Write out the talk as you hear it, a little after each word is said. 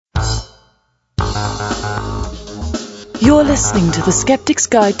You're listening to the Skeptic's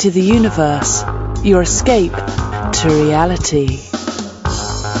Guide to the Universe, your escape to reality.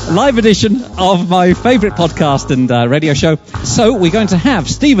 Live edition of my favourite podcast and radio show. So we're going to have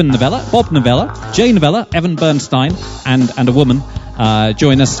Stephen Novella, Bob Novella, Jay Novella, Evan Bernstein, and a woman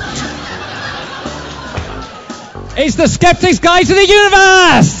join us. It's the Skeptic's Guide to the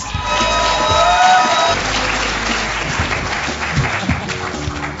Universe!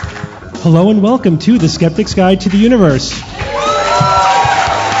 Hello and welcome to the Skeptic's Guide to the Universe.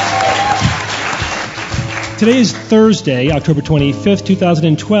 Today is Thursday, October 25th,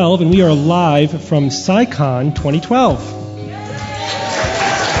 2012, and we are live from CSICon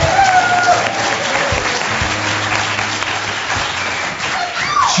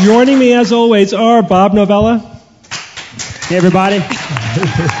 2012. Joining me as always are Bob Novella. Hey everybody.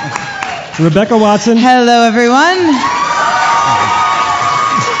 Rebecca Watson. Hello everyone.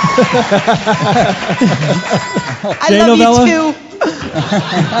 I Jay love Novella. you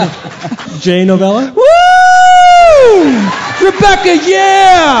too. Jay Novella. Woo! Rebecca,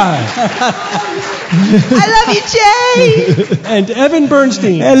 yeah! I love you, Jay! And Evan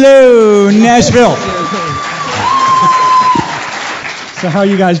Bernstein. Hello, Nashville. So how are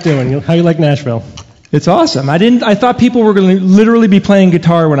you guys doing? How you like Nashville? It's awesome. I thought people were going to literally be playing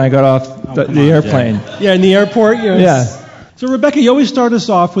guitar when I got off the airplane. Yeah, in the airport? Yeah. So, Rebecca, you always start us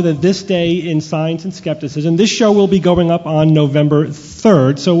off with a This Day in Science and Skepticism. This show will be going up on November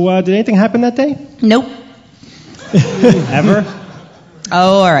 3rd. So, did anything happen that day? Nope. Ever?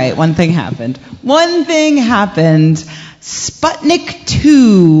 Oh, all right. One thing happened. Sputnik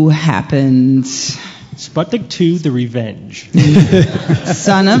 2 happened. Sputnik 2, The Revenge.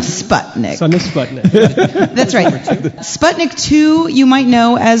 Son of Sputnik. Son of Sputnik. That's right. Sputnik 2, you might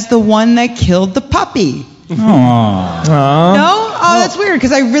know as the one that killed the puppy. Aww. No? Oh, that's weird,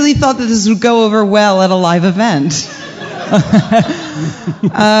 because I really thought that this would go over well at a live event.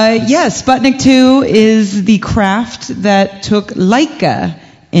 Yes, Sputnik 2 is the craft that took Laika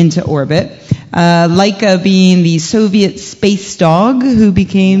into orbit. Laika being the Soviet space dog who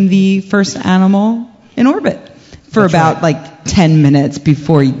became the first animal in orbit for That's about right. 10 minutes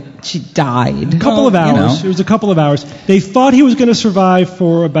before she died. A couple of hours. It was a couple of hours. They thought he was going to survive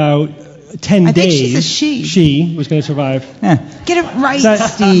for about 10 days. I think she's a she. She was going to survive. Get it right,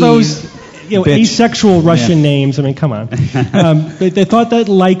 Steve. Those asexual Russian names, I mean, come on. They thought that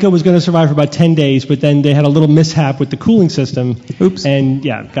Laika was going to survive for about 10 days, but then they had a little mishap with the cooling system. Oops. And,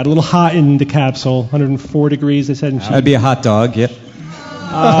 got a little hot in the capsule, 104 degrees, they said. That'd be a hot dog, yep.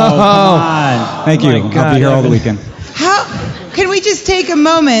 Oh, come on. Thank you. God, I'll be here all the weekend. Can we just take a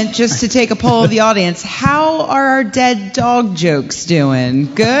moment just to take a poll of the audience? How are our dead dog jokes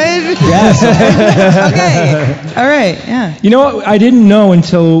doing? Good? Yes. Okay. All right. Yeah. You know what? I didn't know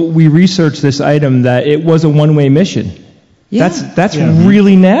until we researched this item that it was a one-way mission. Yeah. That's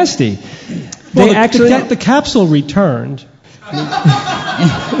really nasty. Well, the capsule returned.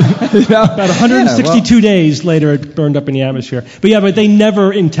 About 162 days later, it burned up in the atmosphere. But they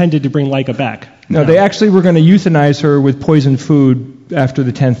never intended to bring Laika back. No, they actually were going to euthanize her with poisoned food after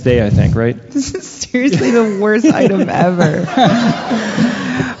the 10th day, I think, right? This is seriously the worst item ever.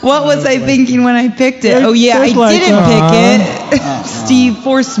 What was I thinking when I picked it? Oh, yeah, I didn't pick it. Steve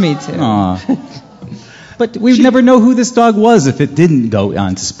forced me to. But we'd never know who this dog was if it didn't go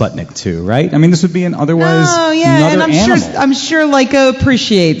on to Sputnik 2, right? I mean, this would be another and I'm sure Laika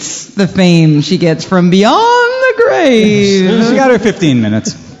appreciates the fame she gets from beyond the grave. She got her 15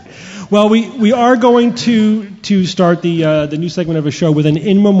 minutes. Well, we are going to start the new segment of a show with an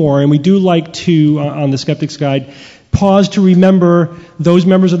in memoriam. We do like to, on the Skeptic's Guide, pause to remember those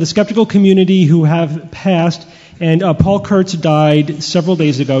members of the skeptical community who have passed. And Paul Kurtz died several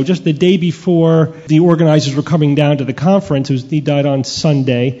days ago, just the day before the organizers were coming down to the conference. He died on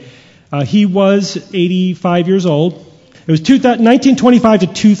Sunday. He was 85 years old. It was 1925 to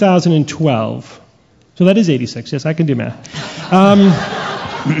 2012. So that is 86. Yes, I can do math.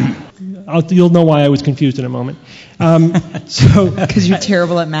 You'll know why I was confused in a moment. Because you're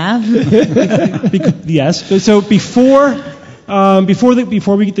terrible at math? Yes. So before we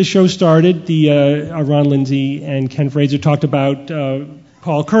get the show started, Ron Lindsay and Ken Fraser talked about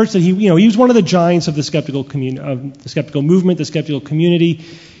Paul Kurtz, that he was one of the giants of the skeptical of the skeptical movement, the skeptical community.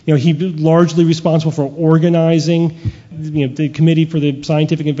 He was largely responsible for organizing the Committee for the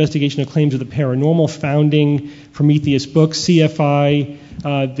Scientific Investigation of Claims of the Paranormal, founding Prometheus Books, CFI,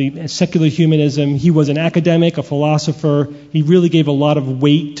 the secular humanism. He was an academic, a philosopher. He really gave a lot of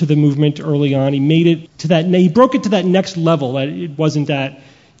weight to the movement early on. He made it to that. He broke it to that next level that it wasn't at,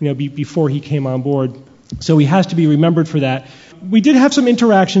 before he came on board. So he has to be remembered for that. We did have some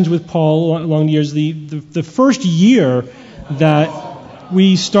interactions with Paul along the years. The first year that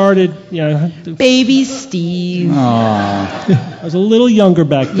we started, Baby Steve. Aw. I was a little younger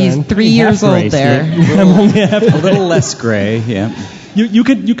back then. He's 3 years old there. I'm only half A little less gray, yeah. You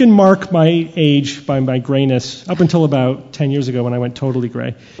can mark my age by my grayness up until about 10 years ago when I went totally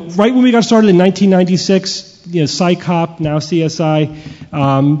gray. Right when we got started in 1996, CSICon, now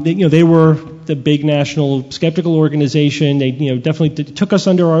CSI, they were the big national skeptical organization. They definitely took us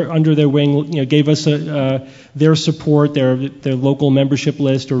under their wing, gave us their support, their local membership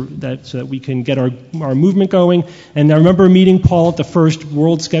list, so that we can get our movement going. And I remember meeting Paul at the first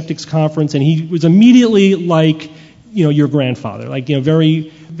World Skeptics Conference, and he was immediately like your grandfather, very,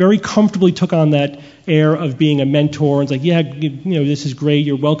 very comfortably took on that air of being a mentor. And it's like, this is great.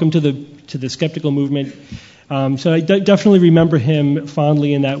 You're welcome to the skeptical movement. So I definitely remember him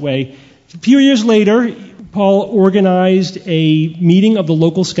fondly in that way. A few years later, Paul organized a meeting of the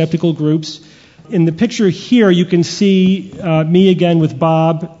local skeptical groups. In the picture here, you can see me again with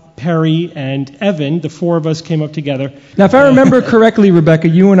Bob, Perry, and Evan. The four of us came up together. Now, if I remember correctly, Rebecca,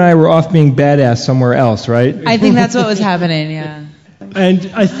 you and I were off being badass somewhere else, right? I think that's what was happening, yeah.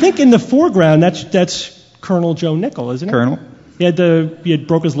 And I think in the foreground, that's Colonel Joe Nickel, isn't it? Colonel? He had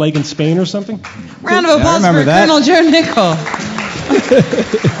broke his leg in Spain or something. Round of applause for that. Colonel Joe Nickel.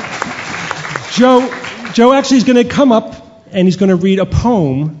 Joe actually is going to come up and he's going to read a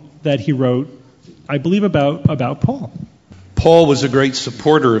poem that he wrote, I believe, about Paul. Paul was a great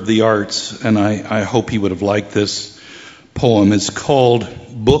supporter of the arts, and I hope he would have liked this poem. It's called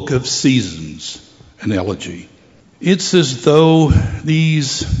Book of Seasons, an elegy. It's as though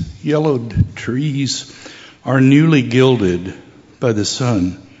these yellowed trees are newly gilded by the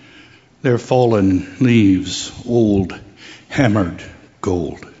sun, their fallen leaves old, hammered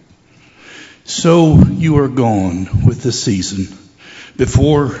gold. So you are gone with the season,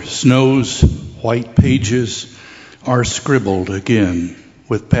 before snow's white pages are scribbled again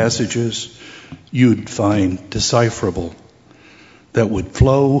with passages you'd find decipherable that would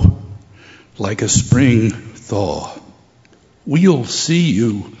flow like a spring thaw. We'll see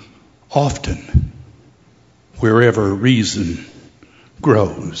you often wherever reason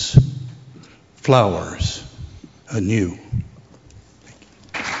grows, flowers anew.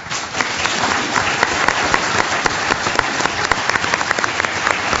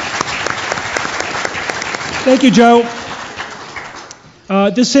 Thank you, Joe.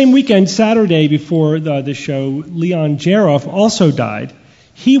 This same weekend, Saturday before the show, Leon Jaroff also died.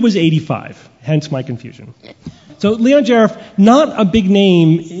 He was 85, hence my confusion. So Leon Jaroff, not a big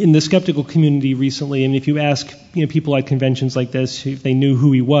name in the skeptical community recently. And if you ask people at conventions like this if they knew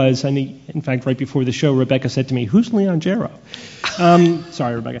who he was, in fact, right before the show, Rebecca said to me, "Who's Leon Jaroff?"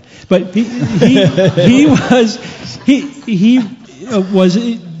 Sorry, Rebecca, but he was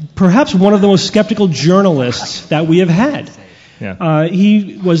perhaps one of the most skeptical journalists that we have had. Yeah.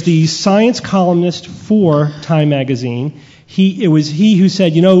 He was the science columnist for Time magazine. It was he who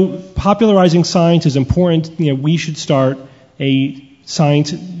said, popularizing science is important. We should start a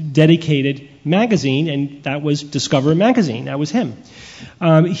science-dedicated magazine, and that was Discover Magazine. That was him.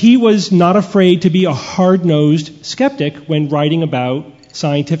 He was not afraid to be a hard-nosed skeptic when writing about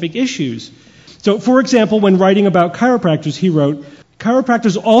scientific issues. So, for example, when writing about chiropractors, he wrote,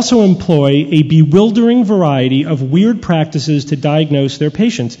 "Chiropractors also employ a bewildering variety of weird practices to diagnose their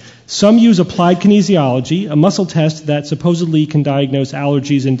patients. Some use applied kinesiology, a muscle test that supposedly can diagnose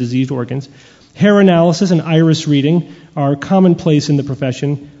allergies and diseased organs. Hair analysis and iris reading are commonplace in the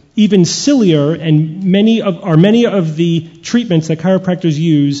profession. Even sillier and many of the treatments that chiropractors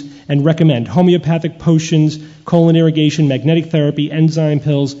use and recommend: homeopathic potions, colon irrigation, magnetic therapy, enzyme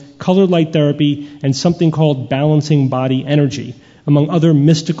pills, colored light therapy, and something called balancing body energy, among other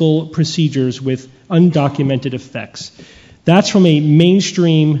mystical procedures with undocumented effects." That's from a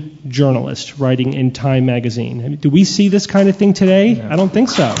mainstream journalist writing in Time magazine. Do we see this kind of thing today? No. I don't think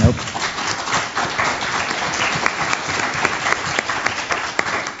so. Nope.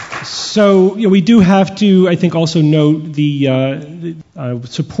 So we do have to, I think, also note the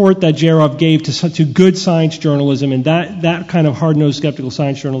support that Jaroff gave to good science journalism, and that kind of hard-nosed skeptical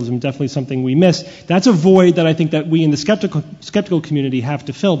science journalism definitely something we miss. That's a void that I think that we in the skeptical community have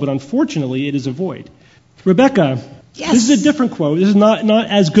to fill, but unfortunately it is a void. Rebecca, Yes. This is a different quote. This is not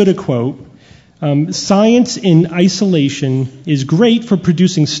as good a quote. Science in isolation is great for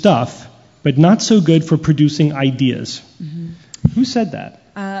producing stuff, but not so good for producing ideas. Mm-hmm. Who said that?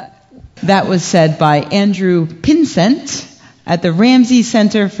 That was said by Andrew Pinsent at the Ramsey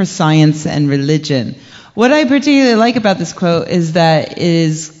Center for Science and Religion. What I particularly like about this quote is that it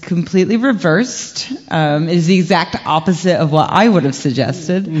is completely reversed. It is the exact opposite of what I would have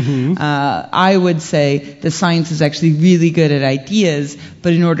suggested. I would say the science is actually really good at ideas,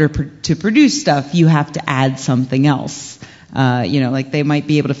 but in order to produce stuff, you have to add something else. Like they might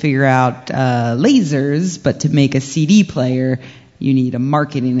be able to figure out lasers, but to make a CD player, you need a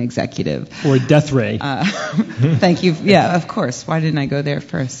marketing executive. Or a death ray. Thank you. Yeah, of course. Why didn't I go there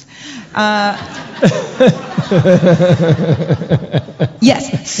first?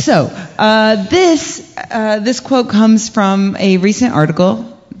 Yes. So this quote comes from a recent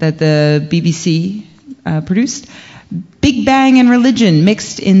article that the BBC produced. Big Bang and religion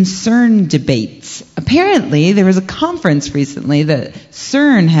mixed in CERN debates. Apparently, there was a conference recently that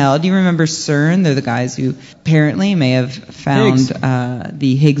CERN held. You remember CERN? They're the guys who apparently may have found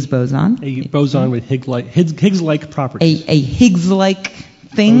the Higgs boson. A boson with Higgs-like properties. A Higgs-like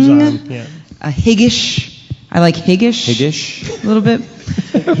thing. Boson, yeah. A Higgish. I like Higgish. Higgish? A little bit.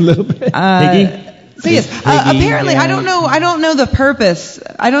 A little bit. Higgy? So yes, apparently I don't know the purpose.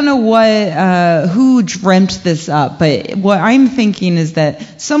 I don't know who dreamt this up, but what I'm thinking is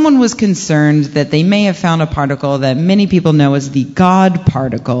that someone was concerned that they may have found a particle that many people know as the God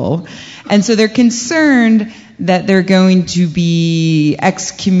particle, and so they're concerned that they're going to be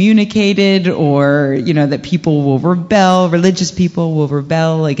excommunicated, or that people will rebel, religious people will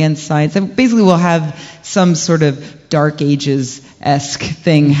rebel against science. And basically, we'll have some sort of Dark Ages-esque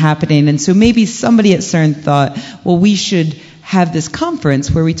thing happening. And so maybe somebody at CERN thought, well, we should have this conference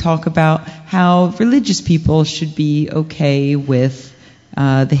where we talk about how religious people should be okay with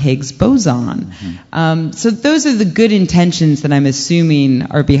the Higgs boson. So those are the good intentions that I'm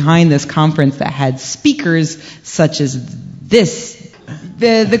assuming are behind this conference that had speakers such as this.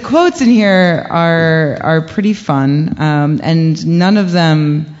 The quotes in here are pretty fun, and none of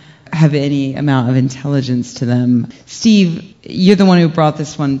them have any amount of intelligence to them. Steve, you're the one who brought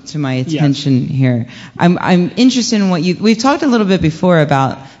this one to my attention here. I'm interested in what we've talked a little bit before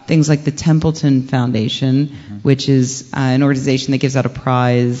about things like the Templeton Foundation, which is an organization that gives out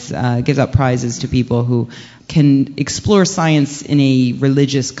prizes to people who can explore science in a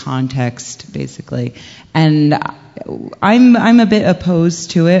religious context, basically. And I'm a bit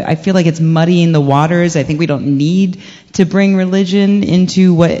opposed to it. I feel like it's muddying the waters. I think we don't need to bring religion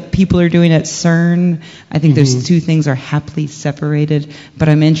into what people are doing at CERN. I think those two things are happily separated. But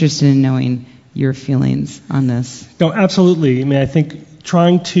I'm interested in knowing your feelings on this. No, absolutely. I mean, I think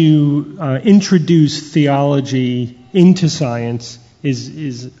trying to introduce theology into science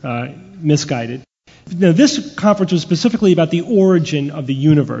is misguided. Now, this conference was specifically about the origin of the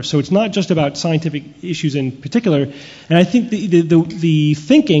universe, so it's not just about scientific issues in particular. And I think the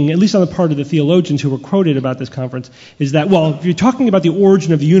thinking, at least on the part of the theologians who were quoted about this conference, is that, well, if you're talking about the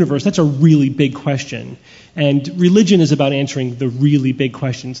origin of the universe, that's a really big question. And religion is about answering the really big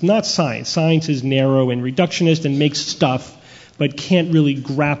questions, not science. Science is narrow and reductionist and makes stuff, but can't really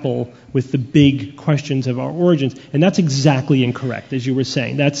grapple with the big questions of our origins. And that's exactly incorrect, as you were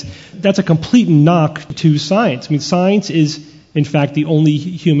saying. That's a complete knock to science. I mean, science is, in fact, the only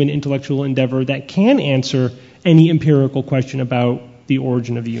human intellectual endeavor that can answer any empirical question about the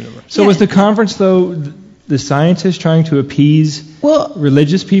origin of the universe. So was the conference, though, the scientists trying to appease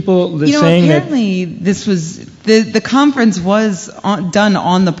religious people, saying apparently this was the conference was done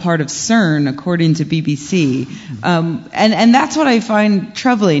on the part of CERN, according to BBC, and that's what I find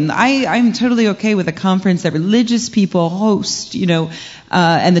troubling. I'm totally okay with a conference that religious people host,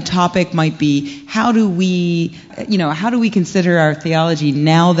 and the topic might be how do we consider our theology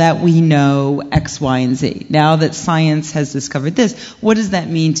now that we know X, Y, and Z? Now that science has discovered this, what does that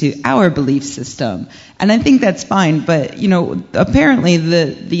mean to our belief system? And I think that's fine, but apparently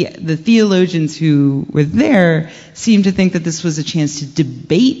the theologians who were there seemed to think that this was a chance to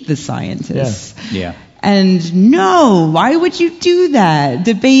debate the scientists. Yeah. And no, why would you do that?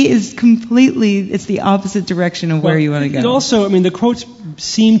 Debate is it's the opposite direction of where you want to go. It also, the quotes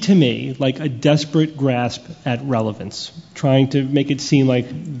seem to me like a desperate grasp at relevance, trying to make it seem like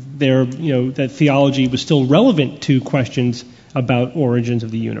that theology was still relevant to questions about origins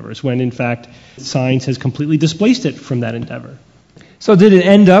of the universe, when in fact science has completely displaced it from that endeavor. So did it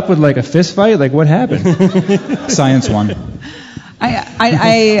end up with like a fist fight? Like what happened? Science won.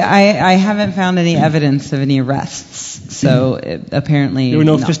 I haven't found any evidence of any arrests. So apparently There were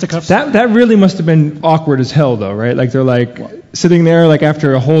no not. fisticuffs? That really must have been awkward as hell, though, right? Like they're like sitting there like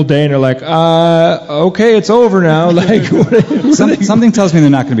after a whole day, and they're like, okay, it's over now. Like Something tells me they're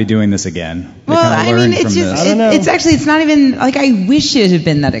not going to be doing this again. They Well, kinda I learned mean, it's from just, this. I don't know. it's not even, like, I wish it had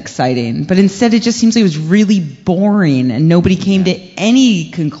been that exciting, but instead it just seems like it was really boring and nobody came to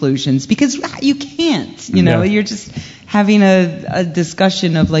any conclusions because you can't, you know, Yeah. you're just having a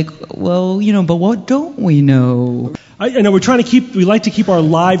discussion of like, well, you know, but what don't we know? I know we like to keep our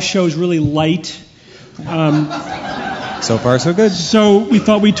live shows really light. So far, so good. So we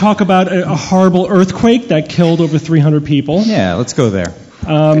thought we'd talk about a horrible earthquake that killed over 300 people. Yeah, let's go there.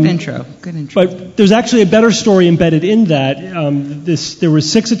 Good intro. But there's actually a better story embedded in that. There were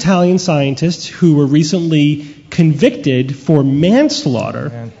 6 Italian scientists who were recently convicted for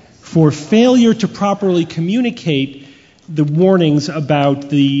manslaughter for failure to properly communicate the warnings about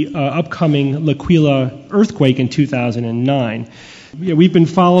the upcoming L'Aquila earthquake in 2009. We've been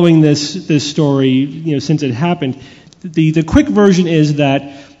following this story since it happened. The quick version is that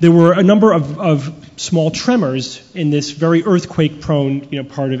there were a number of small tremors in this very earthquake-prone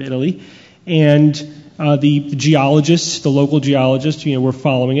part of Italy, and the geologists, the local geologists, were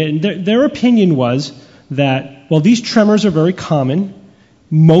following it, and their opinion was that, well, these tremors are very common.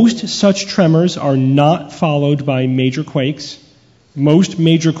 Most such tremors are not followed by major quakes. Most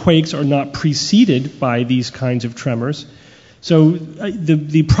major quakes are not preceded by these kinds of tremors. So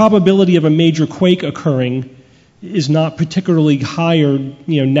the probability of a major quake occurring is not particularly higher,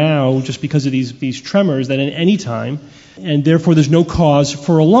 now just because of these tremors than at any time, and therefore there's no cause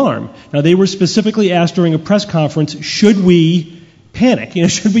for alarm. Now they were specifically asked during a press conference, should we panic?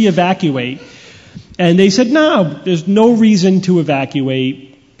 Should we evacuate? And they said, no, there's no reason to evacuate.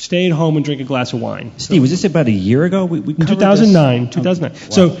 Stay at home and drink a glass of wine. Steve, was this about a year ago? We in 2009. 2009. Wow.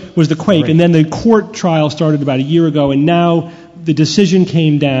 So was the quake, and then the court trial started about a year ago, and now the decision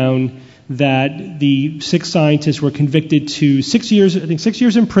came down that the 6 scientists were convicted to 6 years, I think 6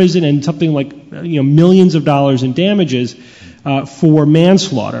 years in prison and something like millions of dollars in damages for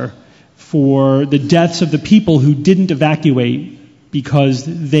manslaughter, for the deaths of the people who didn't evacuate because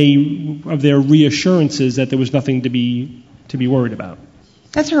of their reassurances that there was nothing to be worried about.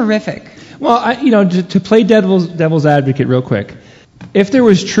 That's horrific. Well, to play devil's advocate real quick, if there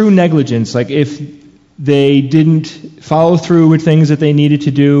was true negligence, like if they didn't follow through with things that they needed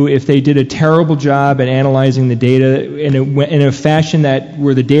to do, if they did a terrible job at analyzing the data in a fashion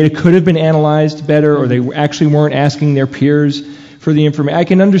where the data could have been analyzed better, or they actually weren't asking their peers for the information, I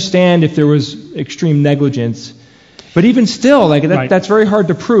can understand if there was extreme negligence. But even still, that's very hard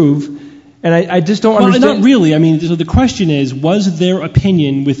to prove. And I just don't understand. Well, not really. I mean, so the question is, was their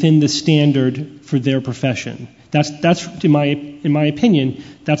opinion within the standard for their profession? That's in my opinion,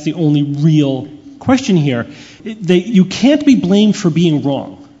 that's the only real question here. You can't be blamed for being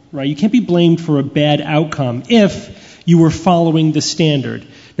wrong, right? You can't be blamed for a bad outcome if you were following the standard.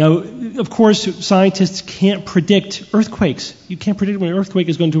 Now, of course, scientists can't predict earthquakes. You can't predict when an earthquake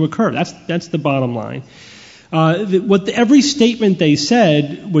is going to occur. That's the bottom line. Every statement they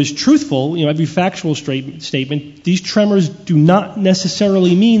said was truthful, every factual statement. These tremors do not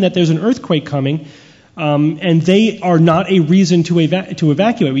necessarily mean that there's an earthquake coming, and they are not a reason to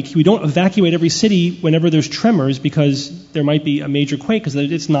evacuate. We don't evacuate every city whenever there's tremors because there might be a major quake, because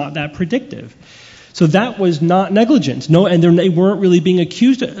it's not that predictive. So that was not negligence. No, and they weren't really being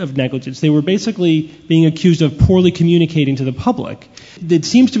accused of negligence. They were basically being accused of poorly communicating to the public. It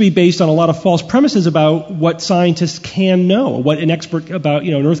seems to be based on a lot of false premises about what scientists can know, what an expert about,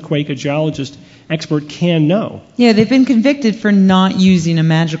 an earthquake, a geologist expert can know. Yeah, they've been convicted for not using a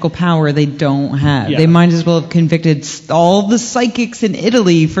magical power they don't have. Yeah. They might as well have convicted all the psychics in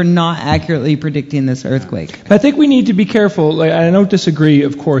Italy for not accurately predicting this earthquake. I think we need to be careful. I don't disagree,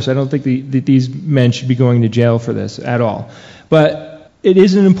 of course. I don't think these men should be going to jail for this at all. But it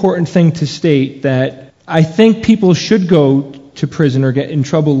is an important thing to state that I think people should go to prison or get in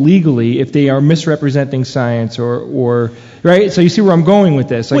trouble legally if they are misrepresenting science or right? So you see where I'm going with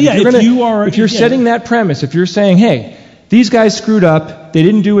this. If you're setting that premise, if you're saying, hey, these guys screwed up, they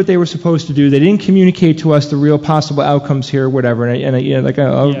didn't do what they were supposed to do, they didn't communicate to us the real possible outcomes here, whatever,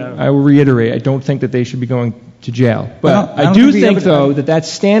 I will reiterate, I don't think that they should be going to jail. But I do think, though, that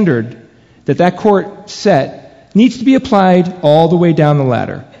standard that court set needs to be applied all the way down the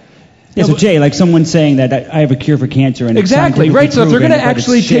ladder. Yeah, so Jay, like someone saying that I have a cure for cancer, and exactly right. So if they're going to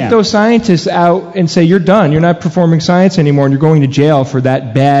actually take those scientists out and say you're done, you're not performing science anymore, and you're going to jail for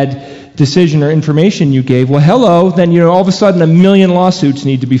that bad decision or information you gave, well, hello, then all of a sudden 1 million lawsuits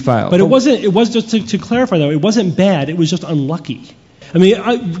need to be filed. But it was just to clarify though, it wasn't bad. It was just unlucky. I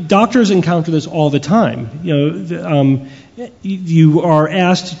mean, doctors encounter this all the time. You are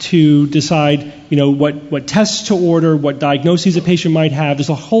asked to decide, what tests to order, what diagnoses a patient might have. There's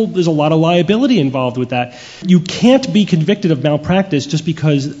a lot of liability involved with that. You can't be convicted of malpractice just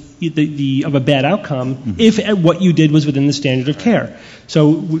because of a bad outcome if what you did was within the standard of care.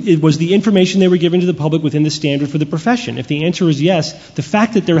 So it was the information they were giving to the public within the standard for the profession. If the answer is yes, the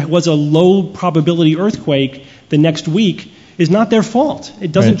fact that there was a low probability earthquake the next week is not their fault.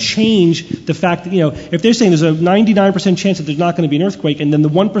 It doesn't change the fact that, if they're saying there's a 99% chance that there's not going to be an earthquake and then the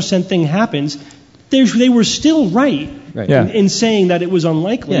 1% thing happens, they were still right in saying that it was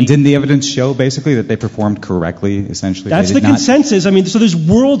unlikely. Yeah, and didn't the evidence show basically that they performed correctly, essentially? That's the consensus. I mean, so there's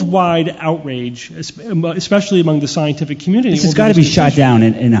worldwide outrage, especially among the scientific community. This has got to be shot down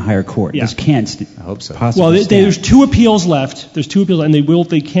in a higher court. Yeah. This can't I hope so. Well, there's 2 appeals left. There's 2 appeals, and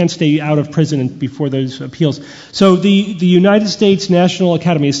they can't stay out of prison before those appeals. So the United States National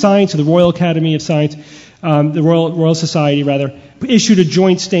Academy of Science, or the Royal Academy of Science, the Royal Society, rather, issued a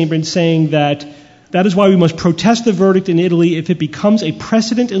joint statement saying that is why we must protest the verdict in Italy. If it becomes a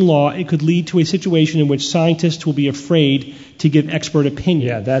precedent in law, it could lead to a situation in which scientists will be afraid to give expert opinion.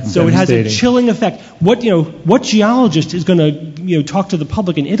 Yeah, that's so it has a chilling effect. What geologist is going to talk to the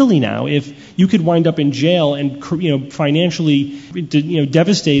public in Italy now if you could wind up in jail and financially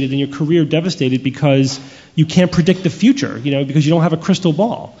devastated and your career devastated because you can't predict the future, because you don't have a crystal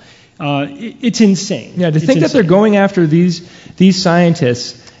ball. It's insane. Yeah, to think that they're going after these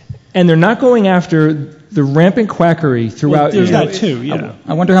scientists. And they're not going after the rampant quackery throughout. There's that too, yeah.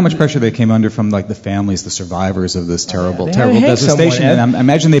 I wonder how much pressure they came under from the families, the survivors of this terrible devastation. And I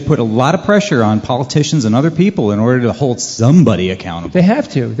imagine they put a lot of pressure on politicians and other people in order to hold somebody accountable. They have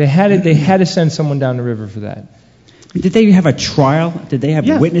to. They had to send someone down the river for that. Did they have a trial? Did they have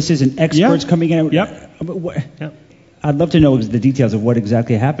witnesses and experts coming in? Yep. I'd love to know the details of what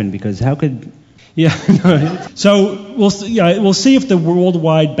exactly happened, because how could... Yeah. So we'll see if the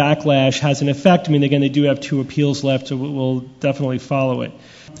worldwide backlash has an effect. I mean, again, they do have 2 appeals left, so we'll definitely follow it.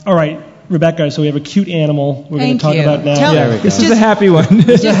 All right, Rebecca. So we have a cute animal we're going to talk about now. This is a happy one.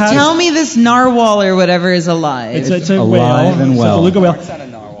 Just tell me this narwhal or whatever is alive. It's a alive whale. And well. It's a beluga whale.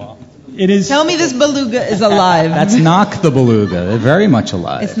 It is. Tell me this beluga is alive. That's Knock the beluga. They're very much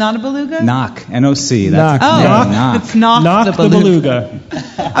alive. It's not a beluga? Knock. N-O-C. That's Knock. It's Knock the beluga.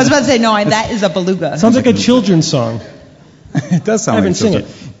 I was about to say, that is a beluga. Sounds like a children's song. It does sound I haven't like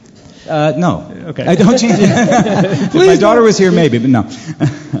sing it. No. Okay. I don't change it. If my daughter was here, maybe, but no.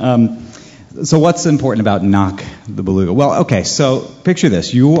 So what's important about Knock the beluga? Well, okay, so picture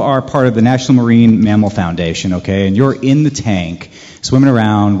this. You are part of the National Marine Mammal Foundation, okay, and you're in the tank swimming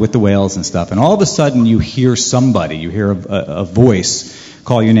around with the whales and stuff, and all of a sudden you hear a voice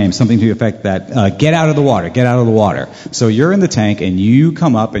call your name, something to the effect that, get out of the water, get out of the water. So you're in the tank, and you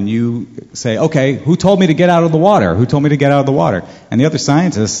come up and you say, okay, who told me to get out of the water? Who told me to get out of the water? And the other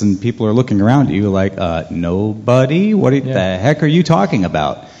scientists and people are looking around at you like, nobody? What the heck are you talking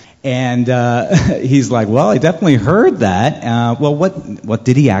about? And he's like, well, I definitely heard that. Well, what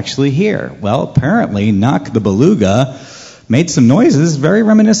did he actually hear? Well, apparently Knock the beluga made some noises very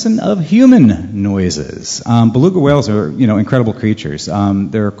reminiscent of human noises. Beluga whales are, incredible creatures.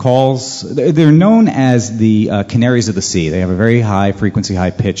 They're known as the canaries of the sea. They have a very high frequency,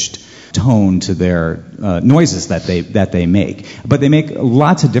 high pitched tone to their noises that they make. But they make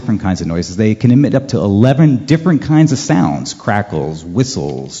lots of different kinds of noises. They can emit up to 11 different kinds of sounds: crackles,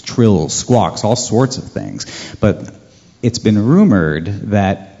 whistles, trills, squawks, all sorts of things. But it's been rumored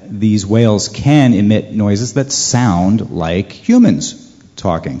that these whales can emit noises that sound like humans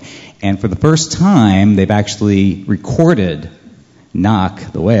talking. And for the first time, they've actually recorded Knock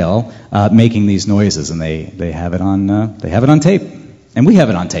the whale making these noises, and they have it on tape, and we have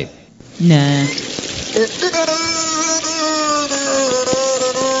it on tape. Nah.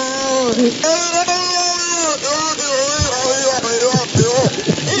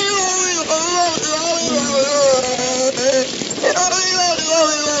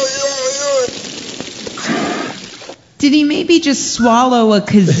 Did he maybe just swallow a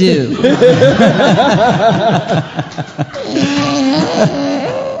kazoo?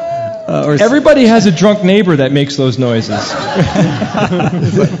 Everybody has a drunk neighbor that makes those noises.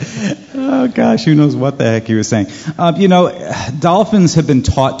 Oh, gosh, who knows what the heck he was saying. Dolphins have been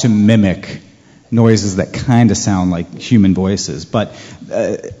taught to mimic noises that kind of sound like human voices. But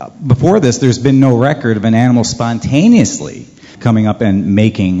before this, there's been no record of an animal spontaneously coming up and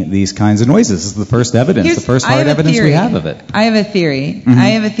making these kinds of noises. This is the first evidence, the first hard evidence we have of it. I have a theory. Mm-hmm. I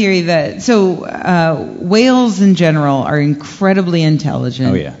have a theory that, whales in general are incredibly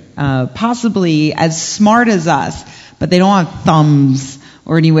intelligent. Oh, yeah. Possibly as smart as us, but they don't have thumbs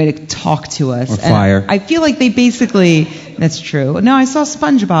or any way to talk to us. Or fire. And I feel like they basically, that's true. No, I saw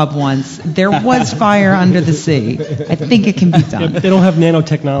SpongeBob once. There was fire under the sea. I think it can be done. Yeah, they don't have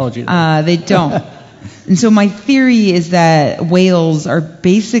nanotechnology. They don't. And so my theory is that whales are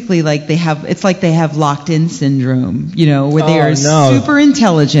basically like it's like they have locked-in syndrome, where they are super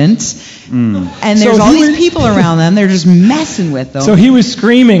intelligent, and there's all these people around them. They're just messing with them. So he was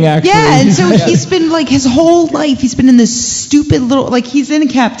screaming, actually. Yeah, and so he's been like his whole life, he's been in this stupid little, like he's in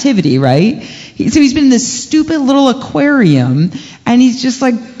captivity, right? So he's been in this stupid little aquarium, and he's just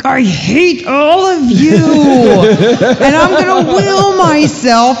like, I hate all of you, and I'm going to will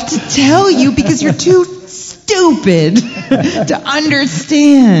myself to tell you because you're too stupid to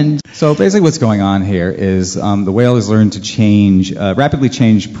understand. So basically what's going on here is the whale has learned to rapidly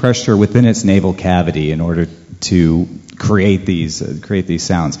change pressure within its naval cavity in order to create these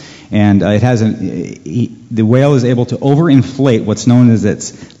sounds. And the whale is able to overinflate what's known as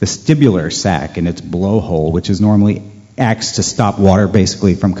its vestibular sac in its blowhole, which is normally acts to stop water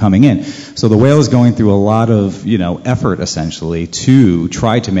basically from coming in. So the whale is going through a lot of effort essentially to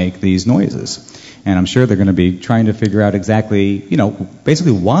try to make these noises. And I'm sure they're going to be trying to figure out exactly,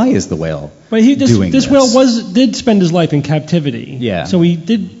 basically why is the whale doing this? This whale did spend his life in captivity. Yeah. So he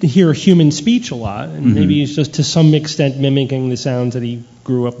did hear human speech a lot, and maybe he's just to some extent mimicking the sounds that he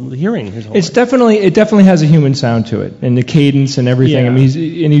grew up hearing his whole life. It definitely has a human sound to it, and the cadence and everything. Yeah. I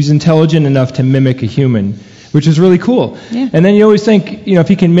mean, he's intelligent enough to mimic a human, which is really cool. Yeah. And then you always think, if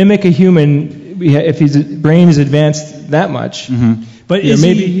he can mimic a human, if his brain is advanced that much. Mm-hmm. But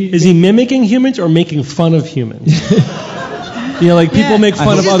is he mimicking humans or making fun of humans? Like people make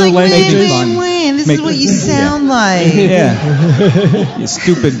fun of other languages. This is what you sound like. Yeah. You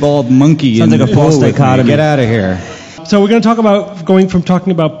stupid bald monkey. Sounds like a false dichotomy. Get out of here. So we're going to talk about going from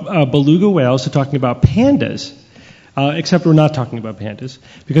talking about beluga whales to talking about pandas. Except we're not talking about pandas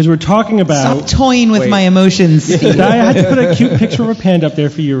because we're talking about. Stop toying with my emotions, Steve. I had to put a cute picture of a panda up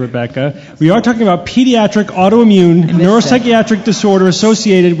there for you, Rebecca. We are talking about pediatric autoimmune neuropsychiatric disorder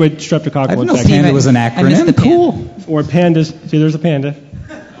associated with streptococcal I didn't know infection. panda was an acronym. Cool. Or pandas. See, there's a panda.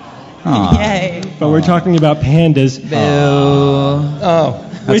 Yay. But we're talking about pandas.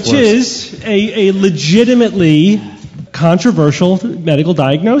 Which is a legitimately controversial medical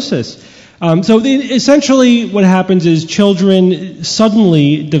diagnosis. Essentially what happens is children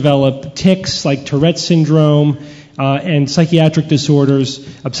suddenly develop tics like Tourette's syndrome and psychiatric disorders,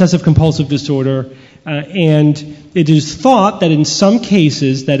 obsessive-compulsive disorder, and it is thought that in some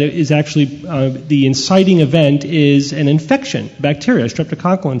cases that it is actually the inciting event is an infection, bacteria,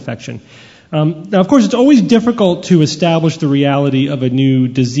 streptococcal infection. Now, of course, it's always difficult to establish the reality of a new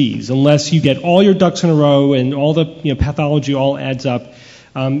disease unless you get all your ducks in a row and all the pathology all adds up.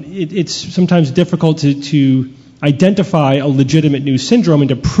 It's sometimes difficult to identify a legitimate new syndrome and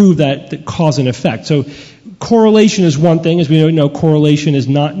to prove that cause and effect. So correlation is one thing. As we know, correlation is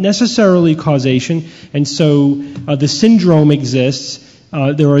not necessarily causation. And so the syndrome exists.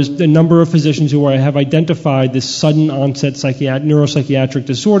 There is a number of physicians who have identified this sudden onset neuropsychiatric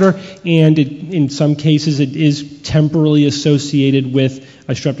disorder, and in some cases it is temporally associated with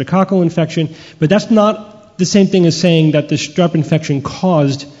a streptococcal infection. But that's not the same thing as saying that the strep infection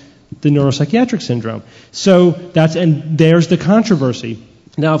caused the neuropsychiatric syndrome. So there's the controversy.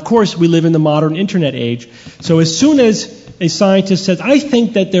 Now, of course, we live in the modern internet age. So as soon as a scientist says, I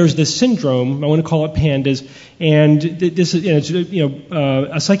think that there's this syndrome, I want to call it PANDAS, and this is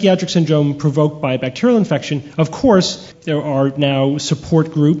a psychiatric syndrome provoked by a bacterial infection, of course, there are now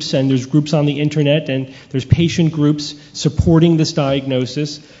support groups, and there's groups on the internet, and there's patient groups supporting this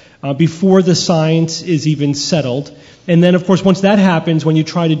diagnosis before the science is even settled. And then, of course, once that happens, when you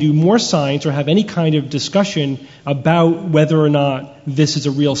try to do more science or have any kind of discussion about whether or not this is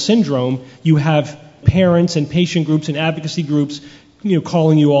a real syndrome, you have parents and patient groups and advocacy groups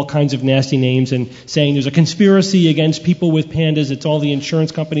calling you all kinds of nasty names and saying there's a conspiracy against people with pandas, it's all the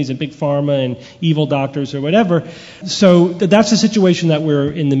insurance companies and big pharma and evil doctors or whatever. So that's the situation that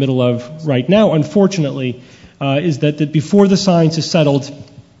we're in the middle of right now, unfortunately, is that before the science is settled,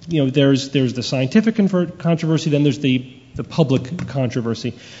 there's the scientific controversy, then there's the public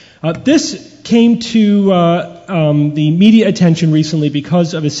controversy. This came to the media attention recently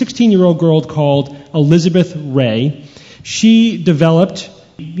because of a 16-year-old girl called Elizabeth Ray. She developed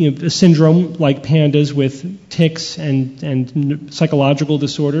a syndrome like pandas with tics and psychological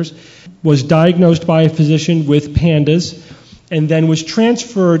disorders, was diagnosed by a physician with pandas, and then was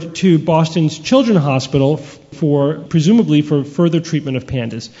transferred to Boston's Children's Hospital presumably for further treatment of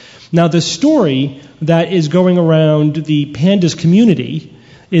pandas. Now, the story that is going around the pandas community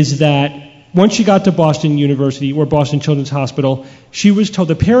is that once she got to Boston University or Boston Children's Hospital, she was told,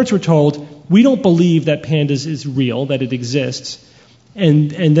 the parents were told, we don't believe that PANDAS is real, that it exists.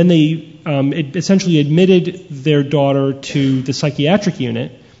 And then they essentially admitted their daughter to the psychiatric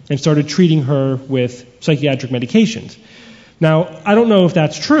unit and started treating her with psychiatric medications. Now, I don't know if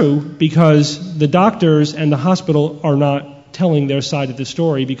that's true because the doctors and the hospital are not telling their side of the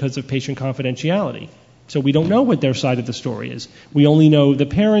story because of patient confidentiality. So we don't know what their side of the story is. We only know the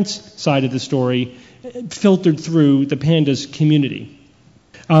parents' side of the story filtered through the PANDAS community.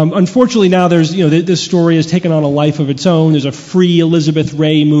 Unfortunately, now this story has taken on a life of its own. There's a free Elizabeth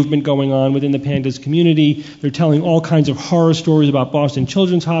Ray movement going on within the PANDAS community. They're telling all kinds of horror stories about Boston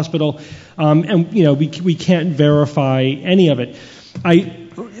Children's Hospital, and we can't verify any of it.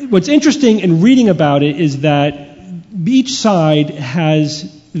 What's interesting in reading about it is that each side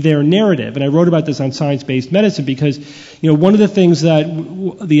has their narrative, and I wrote about this on Science-Based Medicine because one of the things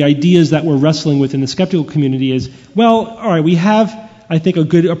that the ideas that we're wrestling with in the skeptical community is, well, all right, we have, I think, a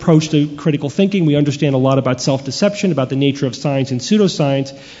good approach to critical thinking. We understand a lot about self-deception, about the nature of science and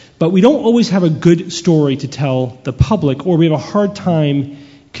pseudoscience, but we don't always have a good story to tell the public, or we have a hard time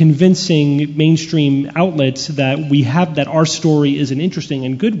convincing mainstream outlets that our story is an interesting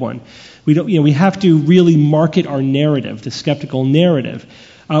and good one. We have to really market our narrative, the skeptical narrative.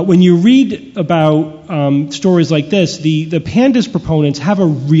 When you read about stories like this, the PANDAS proponents have a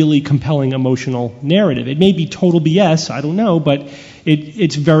really compelling emotional narrative. It may be total BS, I don't know, but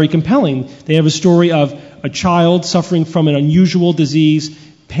it's very compelling. They have a story of a child suffering from an unusual disease,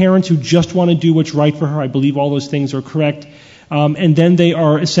 parents who just want to do what's right for her. I believe all those things are correct. And then they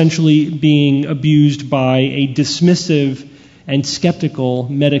are essentially being abused by a dismissive and skeptical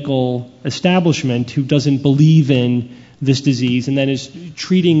medical establishment who doesn't believe in this disease and then is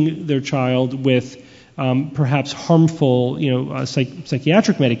treating their child with perhaps harmful,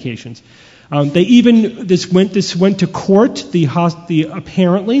 psychiatric medications. This went to court.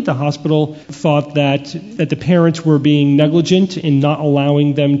 Apparently, the hospital thought that the parents were being negligent in not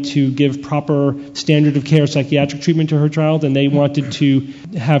allowing them to give proper standard of care psychiatric treatment to her child, and they wanted to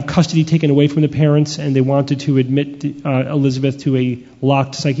have custody taken away from the parents, and they wanted to admit Elizabeth to a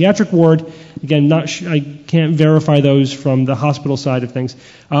locked psychiatric ward. Again, I can't verify those from the hospital side of things.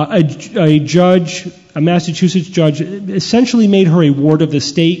 A Massachusetts judge essentially made her a ward of the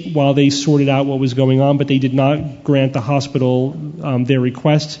state while they sorted out what was going on, but they did not grant the hospital their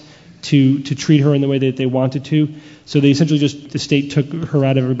request to treat her in the way that they wanted to. So they essentially the state took her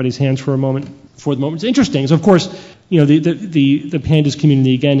out of everybody's hands for the moment. It's interesting. So of course, the PANDAS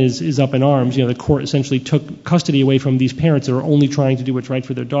community again is up in arms. The court essentially took custody away from these parents that are only trying to do what's right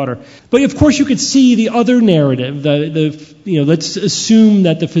for their daughter. But of course, you could see the other narrative. Let's assume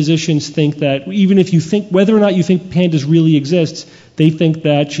that the physicians think that even if you think whether or not you think PANDAS really exists, they think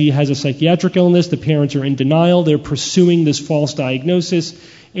that she has a psychiatric illness. The parents are in denial. They're pursuing this false diagnosis,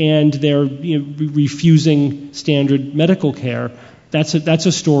 and they're refusing standard medical care. That's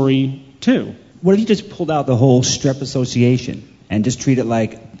a story too. What if you just pulled out the whole strep association and just treat it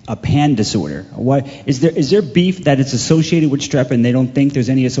like a pan disorder? Is there beef that it's associated with strep and they don't think there's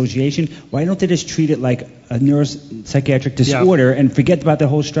any association? Why don't they just treat it like a neuropsychiatric disorder and forget about the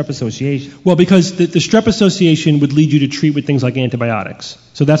whole strep association? Well, because the strep association would lead you to treat with things like antibiotics.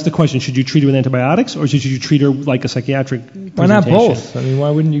 So that's the question. Should you treat her with antibiotics or should you treat her like a psychiatric Why not both? I mean,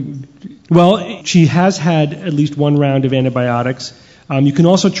 why wouldn't you? Well, she has had at least one round of antibiotics. You can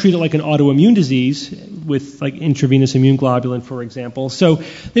also treat it like an autoimmune disease with like intravenous immune globulin, for example. So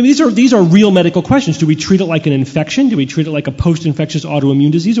these are real medical questions. Do we treat it like an infection? Do we treat it like a post-infectious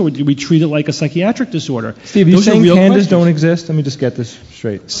autoimmune disease? Or do we treat it like a psychiatric disorder? Steve, you're saying PANDAS don't exist? Let me just get this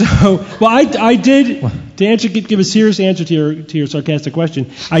straight. So, well, I did, to give a serious answer to your sarcastic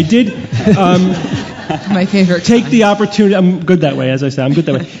question, I did my favorite take the opportunity, I'm good that way, as I said, I'm good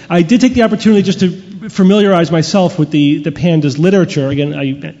that way. I did take the opportunity just to familiarize myself with the PANDAS literature.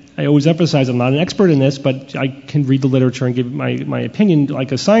 Again, I always emphasize I'm not an expert in this, but I can read the literature and give my opinion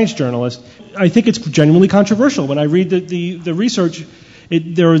like a science journalist. I think it's genuinely controversial. When I read the research,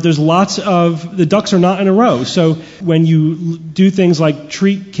 there's lots of, the ducks are not in a row. So when you do things like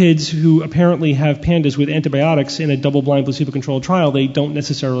treat kids who apparently have PANDAS with antibiotics in a double-blind placebo-controlled trial, they don't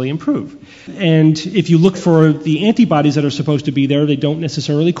necessarily improve. And if you look for the antibodies that are supposed to be there, they don't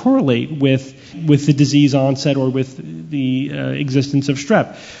necessarily correlate with the disease onset or with the existence of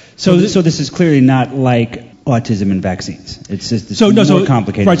strep. So this is clearly not like autism and vaccines. It's just more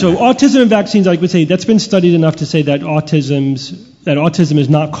complicated. Right. So autism and vaccines, I would say that's been studied enough to say that autism is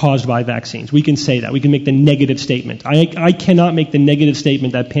not caused by vaccines. We can say that. We can make the negative statement. I cannot make the negative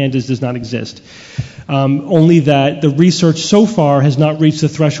statement that PANDAS does not exist. only that the research so far has not reached the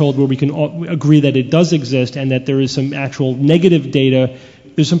threshold where we can all agree that it does exist and that there is some actual negative data.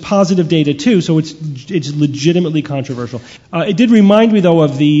 There's some positive data too, so it's legitimately controversial. It did remind me though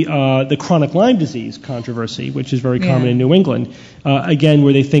of the chronic Lyme disease controversy, which is very common in New England. Again,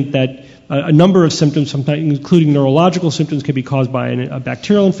 where they think that a number of symptoms, sometimes including neurological symptoms, can be caused by a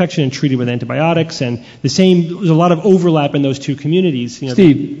bacterial infection and treated with antibiotics. And there's a lot of overlap in those two communities.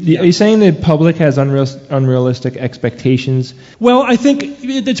 Steve, are you saying the public has unrealistic expectations? Well, I think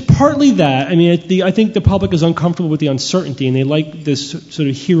it's partly that. I mean, I think the public is uncomfortable with the uncertainty, and they like this sort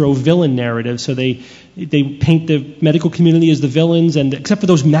of hero-villain narrative. So they paint the medical community as the villains, and except for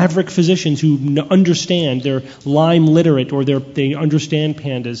those maverick physicians who understand, they're Lyme literate or they understand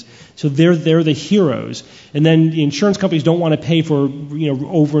PANDAS, so they're the heroes. And then the insurance companies don't want to pay for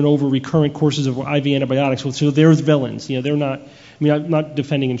over and over recurrent courses of IV antibiotics, so they're the villains. They're not. I mean, I'm not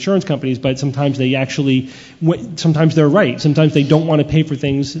defending insurance companies, but sometimes sometimes they're right. Sometimes they don't want to pay for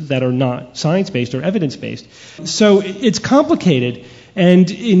things that are not science-based or evidence-based. So it's complicated. And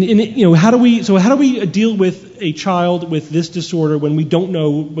how do we deal with a child with this disorder when we don't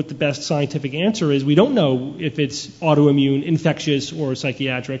know what the best scientific answer is? We don't know if it's autoimmune, infectious, or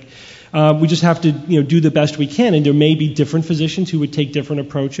psychiatric. We just have to do the best we can, and there may be different physicians who would take different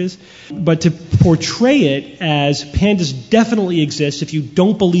approaches. But to portray it as PANDAS definitely exists, if you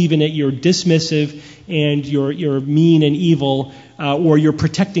don't believe in it, you're dismissive and you're mean and evil, or you're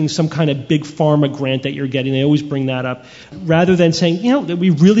protecting some kind of big pharma grant that you're getting. They always bring that up, rather than saying that we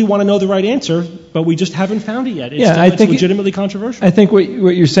really want to know the right answer, but we just haven't found it yet. It's legitimately controversial. I think what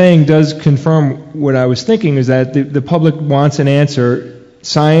you're saying does confirm what I was thinking, is that the public wants an answer.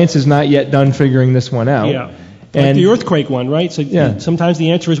 Science is not yet done figuring this one out. Yeah. Like the earthquake one, right? So sometimes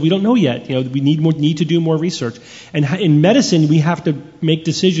the answer is we don't know yet. We need to do more research. And in medicine, we have to make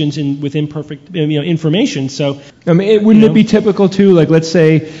decisions with imperfect information. So wouldn't it be typical too? Like, let's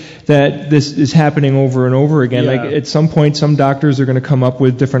say that this is happening over and over again. Yeah. Like at some point, some doctors are going to come up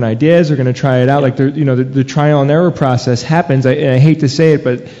with different ideas. They're going to try it out. Like the trial and error process happens. I hate to say it,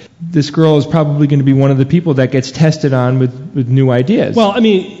 but this girl is probably going to be one of the people that gets tested on with new ideas. Well,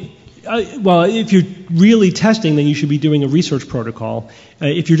 if you're really testing, then you should be doing a research protocol.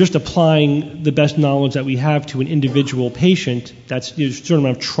 If you're just applying the best knowledge that we have to an individual patient, that's a certain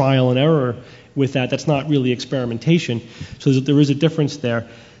amount of trial and error with that. That's not really experimentation. So there is a difference there.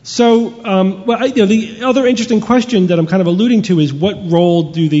 So, the other interesting question that I'm kind of alluding to is what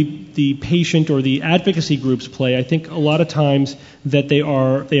role do the patient or the advocacy groups play? I think a lot of times that they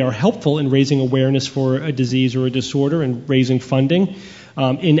are helpful in raising awareness for a disease or a disorder and raising funding.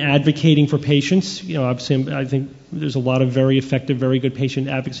 In advocating for patients, obviously I think there's a lot of very effective, very good patient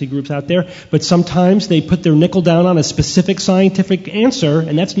advocacy groups out there, but sometimes they put their nickel down on a specific scientific answer,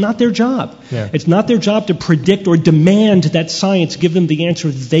 and that's not their job. Yeah. It's not their job to predict or demand that science give them the answer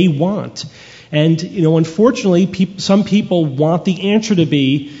they want. And, unfortunately, some people want the answer to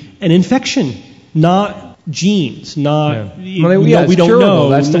be an infection, not genes, not we don't curable. know.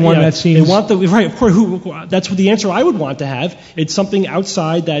 That's the one that seems. They want right. Of course, that's what the answer I would want to have. It's something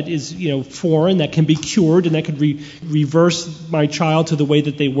outside that is foreign, that can be cured, and that could reverse my child to the way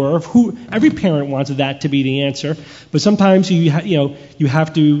that they were. Every parent wants that to be the answer, but sometimes you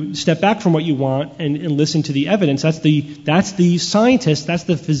have to step back from what you want and listen to the evidence. That's the scientist. That's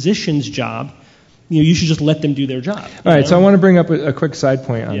the physician's job. You should just let them do their job. All right, so I want to bring up a quick side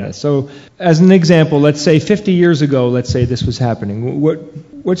point on this. So, as an example, let's say 50 years ago, let's say this was happening.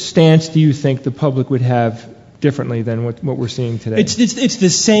 What stance do you think the public would have differently than what we're seeing today? It's the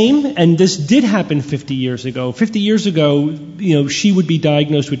same, and this did happen 50 years ago. 50 years ago, she would be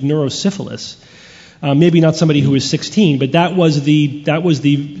diagnosed with neurosyphilis. Maybe not somebody who was 16, but that was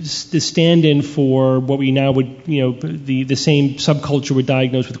the stand-in for what we now would the same subculture would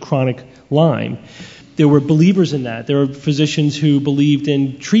diagnose with chronic Lyme. There were believers in that. There were physicians who believed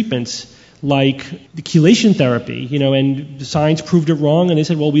in treatments like the chelation therapy, and science proved it wrong, and they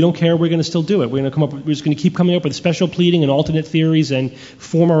said, well, we don't care, we're going to still do it. We're just going to keep coming up with special pleading and alternate theories and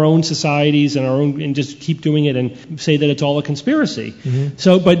form our own societies and just keep doing it and say that it's all a conspiracy. Mm-hmm.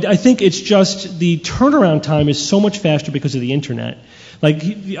 So, but I think it's just the turnaround time is so much faster because of the internet. Like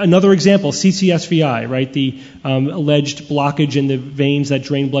another example, CSICon, right? The alleged blockage in the veins that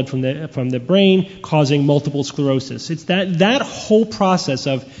drain blood from the brain, causing multiple sclerosis. It's that whole process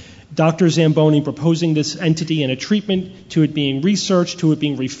of Dr. Zamboni proposing this entity and a treatment, to it being researched, to it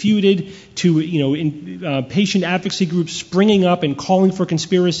being refuted, to patient advocacy groups springing up and calling for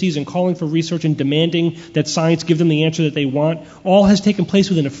conspiracies and calling for research and demanding that science give them the answer that they want, all has taken place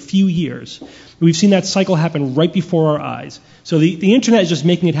within a few years. We've seen that cycle happen right before our eyes. So the internet is just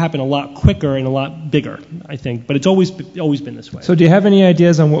making it happen a lot quicker and a lot bigger, I think. But it's always been this way. So do you have any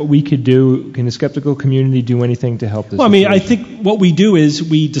ideas on what we could do? Can the skeptical community do anything to help this? Well, I mean, I think what we do is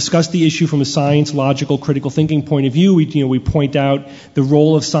we discuss the issue from a science, logical, critical thinking point of view. We point out the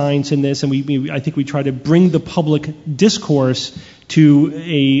role of science in this, and I think we try to bring the public discourse to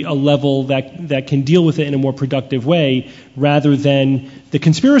a level that can deal with it in a more productive way, rather than the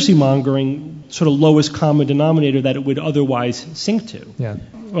conspiracy mongering sort of lowest common denominator that it would otherwise sink to. Yeah.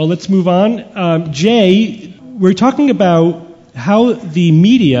 Well, let's move on. Jay, we're talking about how the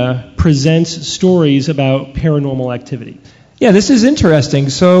media presents stories about paranormal activity. Yeah, this is interesting.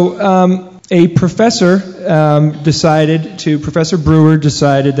 So a professor Professor Brewer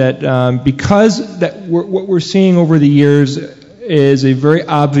decided that because what we're seeing over the years is a very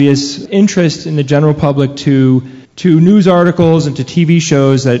obvious interest in the general public to news articles and to TV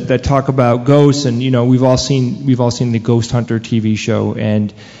shows that talk about ghosts, and we've all seen the Ghost Hunter TV show,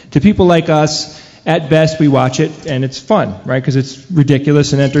 and to people like us, at best we watch it and it's fun, right? Because it's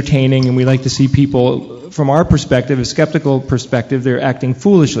ridiculous and entertaining, and we like to see people, from our perspective, a skeptical perspective, they're acting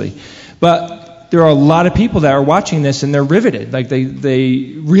foolishly. But there are a lot of people that are watching this and they're riveted. Like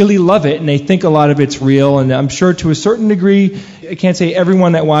they really love it and they think a lot of it's real. And I'm sure to a certain degree, I can't say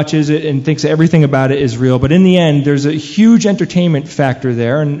everyone that watches it and thinks everything about it is real, but in the end, there's a huge entertainment factor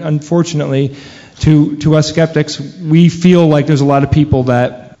there. And unfortunately, to us skeptics, we feel like there's a lot of people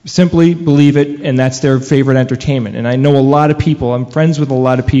that simply believe it, and that's their favorite entertainment. And I know a lot of people, I'm friends with a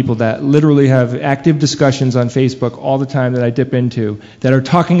lot of people that literally have active discussions on Facebook all the time that I dip into that are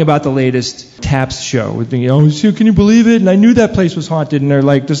talking about the latest TAPS show. Can you believe it? And I knew that place was haunted, and they're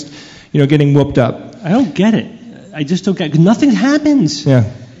like just, getting whooped up. I don't get it. I just don't get it. Nothing happens.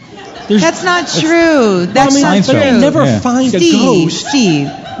 Yeah. That's not true. That's not true. They never find a ghost. Steve,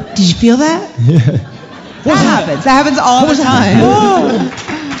 did you feel that? Yeah. That happens all the time.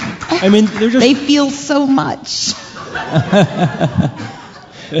 I mean, they feel so much.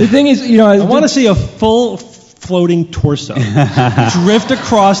 The thing is, I want to see a full floating torso drift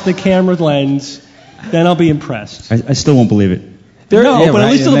across the camera lens. Then I'll be impressed. I still won't believe it. But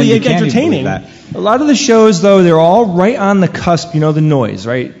at least it'll be entertaining. A lot of the shows, though, they're all right on the cusp. The noise,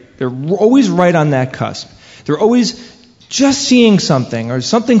 right? They're always right on that cusp. They're always just seeing something, or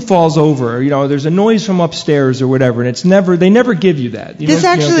something falls over, or, there's a noise from upstairs or whatever, and they never give you that.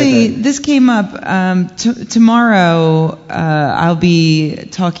 This came up tomorrow. I'll be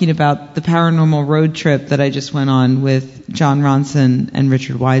talking about the paranormal road trip that I just went on with John Ronson and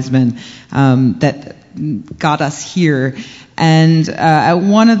Richard Wiseman that got us here. And at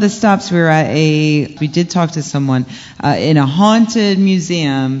one of the stops we did talk to someone in a haunted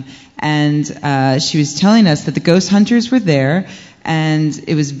museum. And she was telling us that the ghost hunters were there, and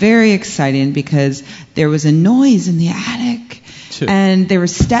it was very exciting because there was a noise in the attic, and there were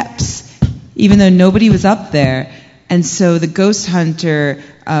steps, even though nobody was up there. And so the ghost hunter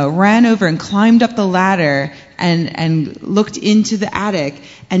ran over and climbed up the ladder and looked into the attic,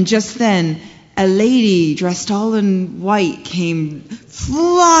 and just then a lady dressed all in white came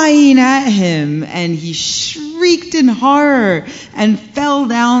flying at him, and he shrieked in horror and fell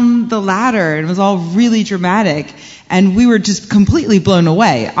down the ladder, and it was all really dramatic. And we were just completely blown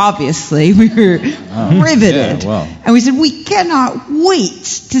away, obviously. We were riveted. Yeah, wow. And we said, we cannot wait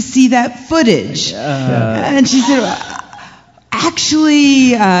to see that footage. And she said,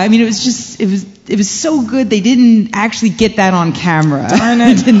 actually, it was so good they didn't actually get that on camera.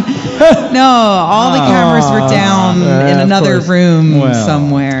 No, all the cameras were down in another room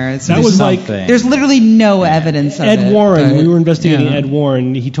somewhere. That was there's literally no evidence of it. Ed Warren, we were investigating Ed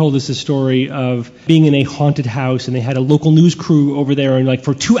Warren. He told us a story of being in a haunted house, and they had a local news crew over there, and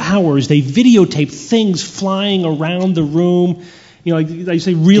for 2 hours they videotaped things flying around the room. Like I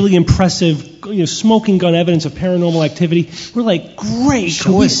say, really impressive, smoking gun evidence of paranormal activity. We're like, great,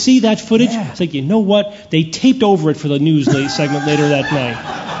 can we see that footage? Yeah. It's like, you know what? They taped over it for the news segment later that night.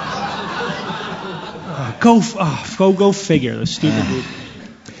 Go figure. The stupid group.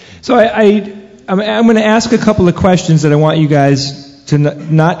 So I'm going to ask a couple of questions that I want you guys to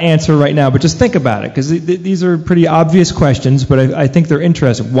not answer right now, but just think about it, because these are pretty obvious questions, but I think they're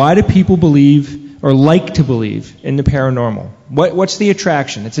interesting. Why do people believe or like to believe in the paranormal? What's the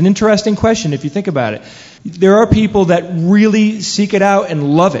attraction? It's an interesting question if you think about it. There are people that really seek it out and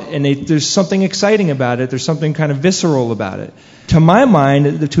love it, and there's something exciting about it. There's something kind of visceral about it. To my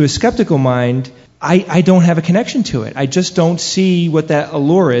mind, to a skeptical mind, I don't have a connection to it. I just don't see what that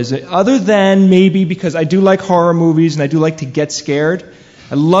allure is, other than maybe because I do like horror movies and I do like to get scared.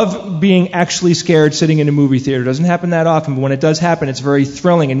 I love being actually scared sitting in a movie theater. It doesn't happen that often, but when it does happen, it's very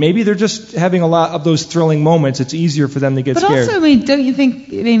thrilling. And maybe they're just having a lot of those thrilling moments. It's easier for them to get scared. But also, don't you think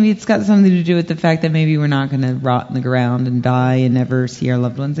maybe it's got something to do with the fact that maybe we're not going to rot in the ground and die and never see our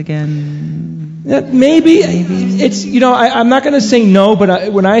loved ones again? Maybe. It's, I'm not going to say no,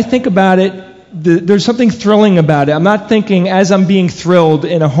 but when I think about it, there's something thrilling about it. I'm not thinking as I'm being thrilled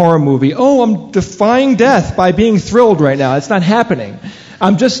in a horror movie, I'm defying death by being thrilled right now. It's not happening.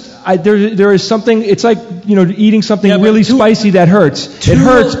 I'm just, there is something, it's like, eating something really spicy that hurts. It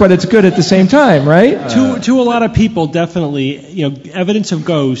hurts, but it's good at the same time, right? To a lot of people, definitely, evidence of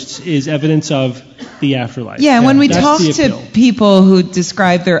ghosts is evidence of the afterlife. Yeah, and when we talk to people who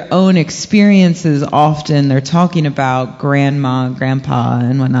describe their own experiences, often they're talking about grandma, grandpa,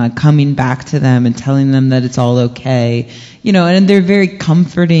 and whatnot coming back to them and telling them that it's all okay. And they're very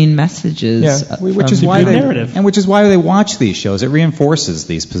comforting messages. Yeah, which is why they watch these shows. It reinforces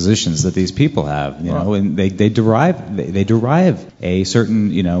these positions that these people have. And they derive a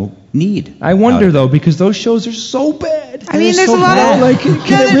certain need. I wonder though, because those shows are so bad. I mean, there's a lot of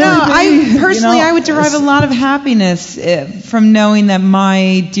I personally, I would derive a lot of happiness from knowing that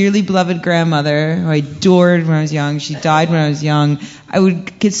my dearly beloved grandmother, who I adored when I was young, she died when I was young. I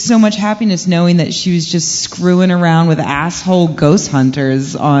would get so much happiness knowing that she was just screwing around with asshole ghost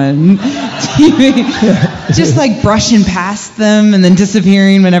hunters on TV, just like brushing past them and then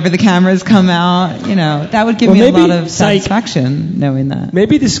disappearing whenever the cameras come out. That would give me a lot of satisfaction knowing that.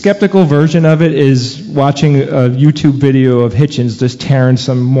 Maybe the skeptical version of it is watching a YouTube video of Hitchens just tearing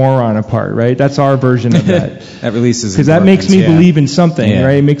some moron apart, right? That's our version of that. That releases because that makes me believe in something,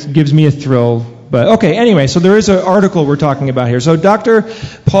 right? Gives me a thrill. But okay, anyway, so there is an article we're talking about here. So Dr.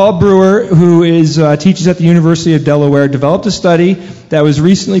 Paul Brewer, who teaches at the University of Delaware, developed a study that was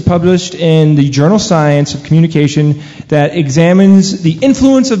recently published in the journal Science of Communication that examines the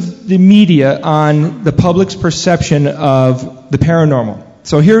influence of the media on the public's perception of the paranormal.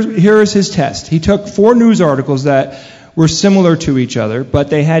 So here is his test. He took 4 news articles that were similar to each other, but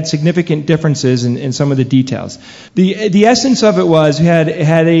they had significant differences in some of the details. The essence of it was we had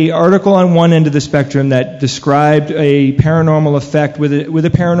a article on one end of the spectrum that described a paranormal effect with a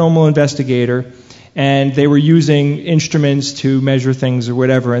paranormal investigator, and they were using instruments to measure things or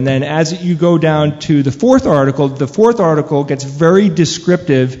whatever. And then as you go down to the fourth article gets very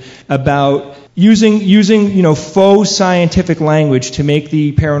descriptive about using faux scientific language to make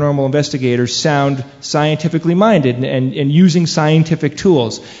the paranormal investigators sound scientifically minded and using scientific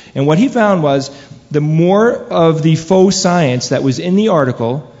tools. And what he found was the more of the faux science that was in the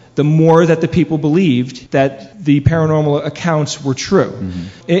article, the more that the people believed that the paranormal accounts were true. Mm-hmm.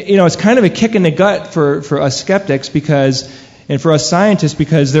 It's kind of a kick in the gut for us skeptics and for us scientists,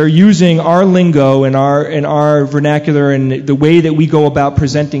 because they're using our lingo and our vernacular and the way that we go about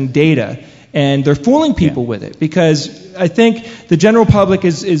presenting data. And they're fooling people with it, because I think the general public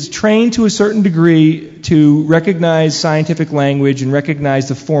is trained to a certain degree to recognize scientific language and recognize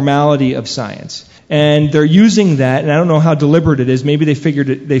the formality of science. And they're using that, and I don't know how deliberate it is. Maybe they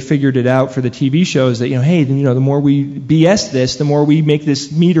figured it out for the TV shows that, hey, the more we BS this, the more we make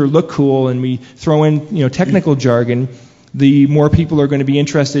this meter look cool and we throw in, technical jargon, the more people are going to be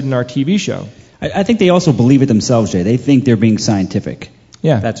interested in our TV show. I think they also believe it themselves, Jay. They think they're being scientific.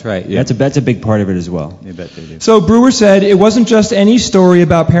 Yeah, that's right. Yeah. That's a big part of it as well. I bet they do. So Brewer said it wasn't just any story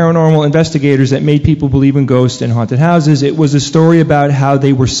about paranormal investigators that made people believe in ghosts and haunted houses. It was a story about how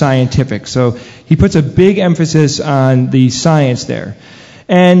they were scientific. So he puts a big emphasis on the science there.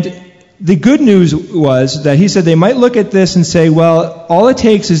 And the good news was that he said they might look at this and say, well, all it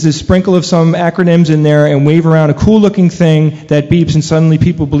takes is this sprinkle of some acronyms in there and wave around a cool-looking thing that beeps, and suddenly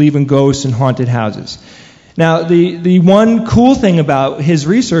people believe in ghosts and haunted houses. Now, the one cool thing about his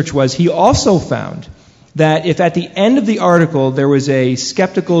research was he also found that if at the end of the article there was a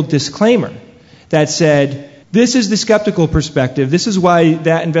skeptical disclaimer that said, this is the skeptical perspective, this is why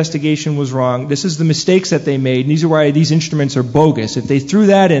that investigation was wrong, this is the mistakes that they made, and these are why these instruments are bogus. If they threw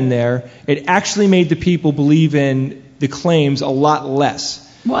that in there, it actually made the people believe in the claims a lot less.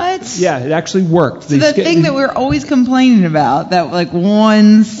 What? Yeah, it actually worked. So the thing that we're always complaining about, that like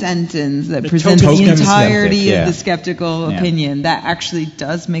one sentence that presents the entirety of the skeptical opinion, that actually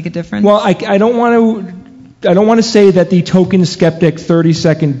does make a difference? Well, I don't want to say that the token skeptic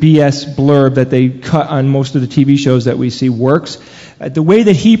 30-second BS blurb that they cut on most of the TV shows that we see works. The way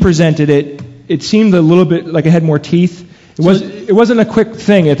that he presented it, it seemed a little bit like it had more teeth. It It wasn't a quick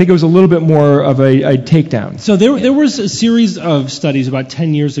thing. I think it was a little bit more of a takedown. So there was a series of studies about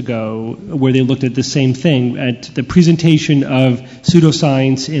 10 years ago where they looked at the same thing, at the presentation of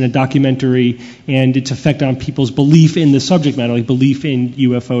pseudoscience in a documentary and its effect on people's belief in the subject matter, like belief in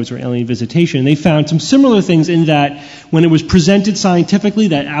UFOs or alien visitation. And they found some similar things in that when it was presented scientifically,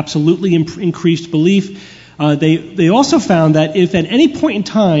 that absolutely increased belief. They also found that if at any point in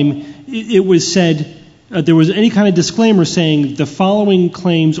time it was said, there was any kind of disclaimer saying the following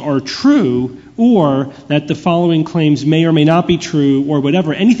claims are true, or that the following claims may or may not be true, or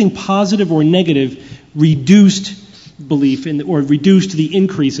whatever, anything positive or negative reduced belief or reduced the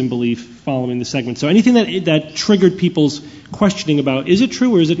increase in belief following the segment. So anything that triggered people's questioning about is it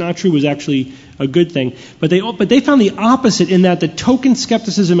true or is it not true was actually a good thing. But they found the opposite in that the token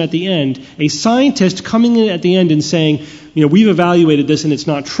skepticism at the end, a scientist coming in at the end and saying, we've evaluated this and it's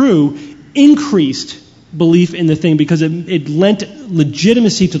not true, increased belief in the thing because it lent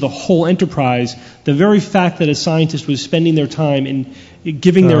legitimacy to the whole enterprise, the very fact that a scientist was spending their time in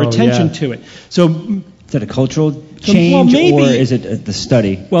giving their attention to it. So is that a cultural change, or is it the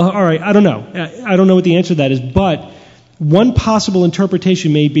study? Well, all right, I don't know. I don't know what the answer to that is, but one possible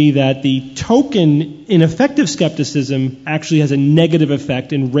interpretation may be that the token ineffective skepticism actually has a negative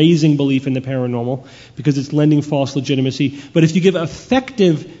effect in raising belief in the paranormal because it's lending false legitimacy. But if you give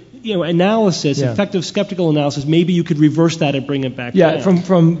effective effective skeptical analysis, maybe you could reverse that and bring it back down.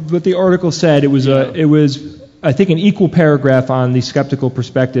 From what the article said, it was I think an equal paragraph on the skeptical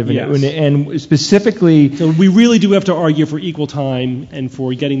perspective, and specifically. So we really do have to argue for equal time and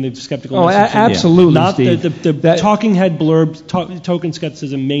for getting the skeptical. Oh, absolutely. Not the talking head blurb, token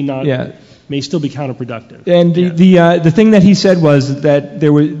skepticism may still be counterproductive. And the thing that he said was that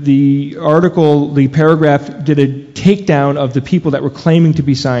the paragraph did a takedown of the people that were claiming to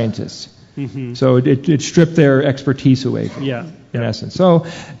be scientists. Mm-hmm. So it stripped their expertise away from in essence. So,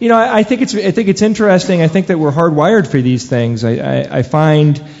 I think it's interesting. I think that we're hardwired for these things. I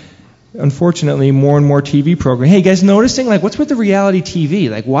find, unfortunately, more and more TV programs. Hey, you guys noticing, what's with the reality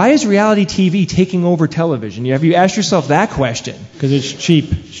TV? Why is reality TV taking over television? Have you asked yourself that question? Because it's cheap.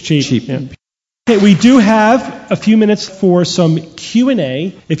 It's cheap. Yeah. Okay, we do have a few minutes for some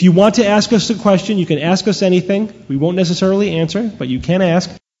Q&A. If you want to ask us a question, you can ask us anything. We won't necessarily answer, but you can ask.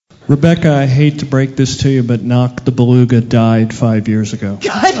 Rebecca, I hate to break this to you, but Knock the Beluga died 5 years ago.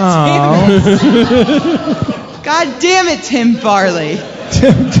 God damn it. God damn it, Tim Farley.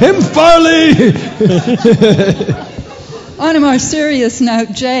 Tim Farley! On a more serious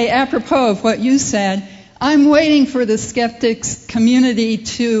note, Jay, apropos of what you said, I'm waiting for the skeptics community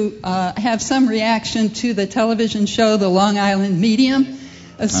to have some reaction to the television show, The Long Island Medium,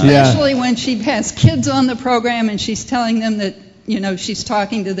 especially when she has kids on the program and she's telling them that, she's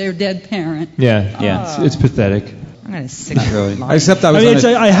talking to their dead parent. Yeah. It's pathetic. I'm going to sick really. Except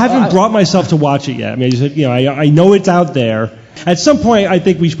I haven't brought myself to watch it yet. I know it's out there. At some point, I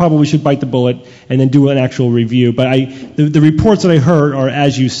think we probably should bite the bullet and then do an actual review. But the reports that I heard are,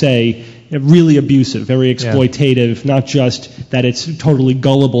 as you say, really abusive, very exploitative. Not just that it's totally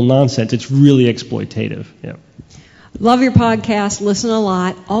gullible nonsense. It's really exploitative. Yeah. Love your podcast. Listen a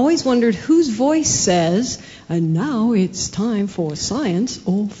lot. Always wondered whose voice says, and now it's time for science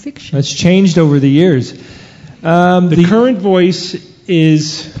or fiction. It's changed over the years. The current voice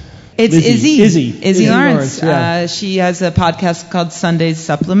is... It's Izzy Lawrence. She has a podcast called Sunday's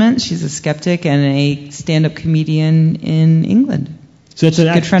Supplement. She's a skeptic and a stand-up comedian in England. So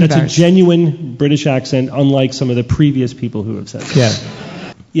that's a genuine British accent, unlike some of the previous people who have said that. Yeah.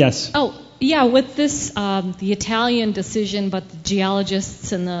 Yes. Oh, yeah, with this, the Italian decision, but the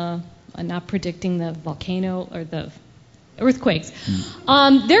geologists and the not predicting the volcano or the earthquakes,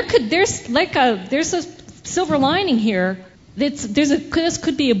 there's a silver lining here. This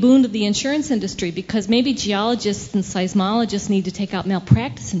could be a boon to the insurance industry because maybe geologists and seismologists need to take out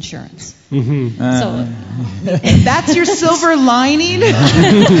malpractice insurance. Mm-hmm. So that's your silver lining?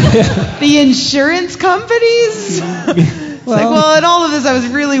 The insurance companies? Well, in all of this, I was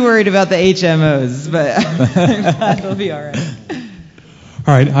really worried about the HMOs, but I'm glad they'll be all right.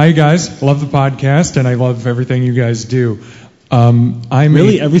 All right. Hi, guys. Love the podcast, and I love everything you guys do.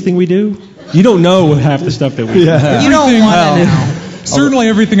 Everything we do? You don't know half the stuff that we do. You don't want to know. Certainly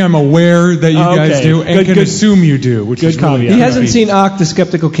everything I'm aware that you guys do and can assume you do, which is really He hasn't seen Ock the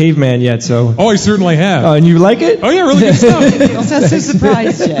Skeptical Caveman yet, so... Oh, I certainly have. And you like it? Oh, yeah, really good stuff. Don't sound so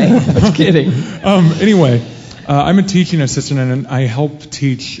surprised, Jay. I'm kidding. Anyway, I'm a teaching assistant, and I help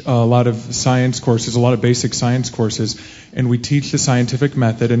teach a lot of science courses, a lot of basic science courses, and we teach the scientific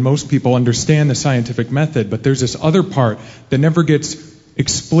method, and most people understand the scientific method, but there's this other part that never gets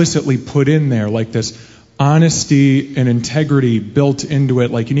explicitly put in there, like this honesty and integrity built into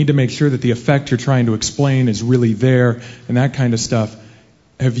it. Like, you need to make sure that the effect you're trying to explain is really there and that kind of stuff.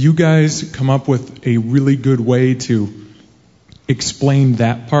 Have you guys come up with a really good way to explain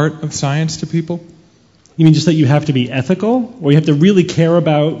that part of science to people? You mean just that you have to be ethical, or you have to really care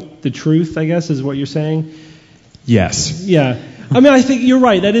about the truth, I guess, is what you're saying? Yes. Yeah. I mean, I think you're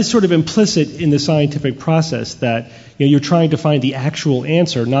right. That is sort of implicit in the scientific process, that you're trying to find the actual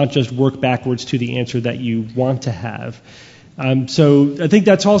answer, not just work backwards to the answer that you want to have. So I think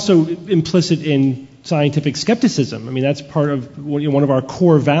that's also implicit in scientific skepticism. I mean, that's part of one of our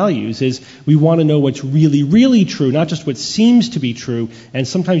core values is we want to know what's really, really true, not just what seems to be true. And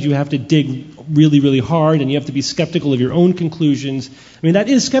sometimes you have to dig really, really hard, and you have to be skeptical of your own conclusions. I mean, that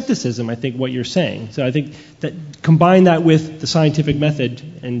is skepticism, I think, what you're saying. So I think that combine that with the scientific method,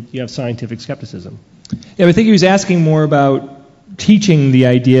 and you have scientific skepticism. Yeah, I think he was asking more about teaching the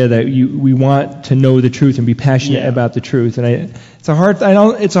idea that we want to know the truth and be passionate about the truth. And it's a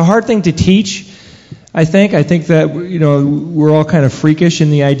hard thing to teach. I think that we're all kind of freakish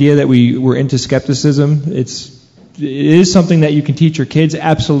in the idea that we're into skepticism. It is something that you can teach your kids,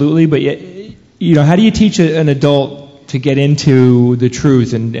 absolutely. But how do you teach an adult to get into the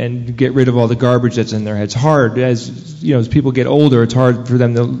truth and get rid of all the garbage that's in their heads? It's hard as people get older. It's hard for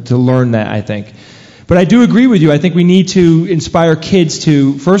them to learn that, I think. But I do agree with you. I think we need to inspire kids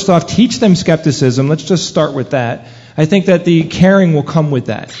to, first off, teach them skepticism. Let's just start with that. I think that the caring will come with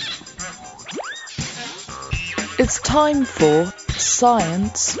that. It's time for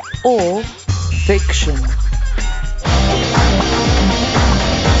Science or Fiction.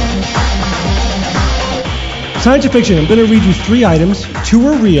 Science or fiction, I'm going to read you 3 items. 2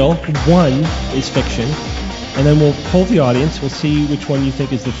 are real, 1 is fiction. And then we'll poll the audience. We'll see which one you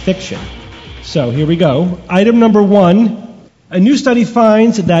think is the fiction. So here we go. Item number 1. A new study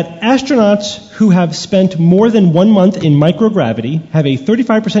finds that astronauts who have spent more than 1 month in microgravity have a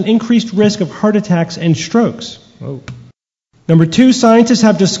 35% increased risk of heart attacks and strokes. Whoa. Number 2, scientists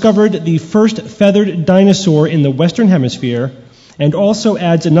have discovered the first feathered dinosaur in the Western Hemisphere, and also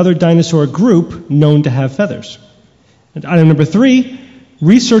adds another dinosaur group known to have feathers. And item number 3,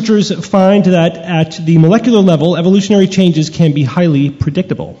 researchers find that at the molecular level, evolutionary changes can be highly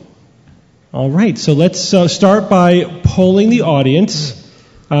predictable. All right, so let's start by polling the audience.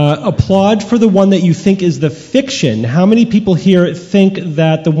 Applaud for the one that you think is the fiction. How many people here think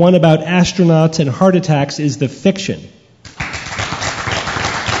that the one about astronauts and heart attacks is the fiction?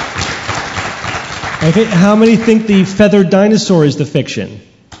 Okay, how many think the feathered dinosaur is the fiction?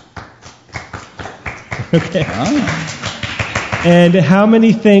 Okay. Oh. And how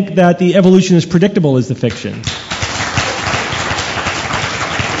many think that the evolution is predictable is the fiction?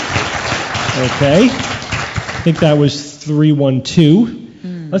 Okay. I think that was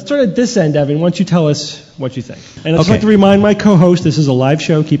 3-1-2. Let's start at this end, Evan. Why don't you tell us what you think? And I'd just like to remind my co-host, this is a live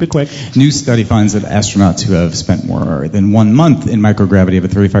show. Keep it quick. New study finds that astronauts who have spent more than 1 month in microgravity have a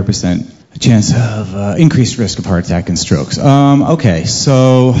 35% chance of increased risk of heart attack and strokes. Okay,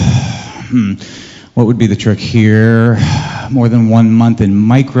 so what would be the trick here? More than 1 month in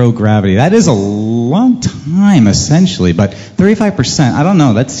microgravity. That is a long time, essentially, but 35%, I don't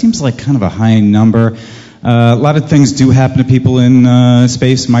know. That seems like kind of a high number. A lot of things do happen to people in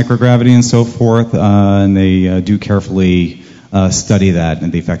space, microgravity and so forth, and they do carefully study that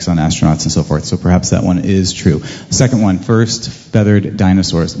and the effects on astronauts and so forth. So perhaps that one is true. Second one, first feathered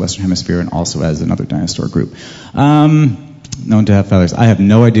dinosaurs, the Western Hemisphere, and also as another dinosaur group. Known to have feathers. I have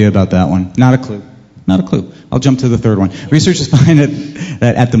no idea about that one. Not a clue. Not a clue. I'll jump to the third one. Researchers find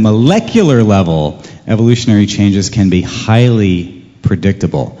that at the molecular level, evolutionary changes can be highly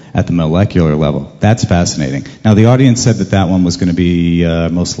predictable at the molecular level. That's fascinating. Now, the audience said that one was going to be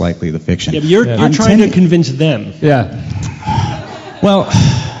most likely the fiction. Yeah, but you're trying to convince them. Yeah. Well,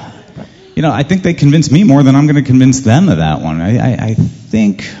 I think they convinced me more than I'm going to convince them of that one. I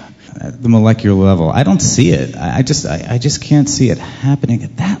think at the molecular level, I don't see it. I just can't see it happening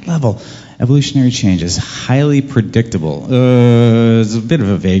at that level. Evolutionary change is highly predictable. There's a bit of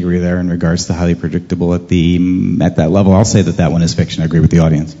a vagary there in regards to highly predictable at that level. I'll say that one is fiction. I agree with the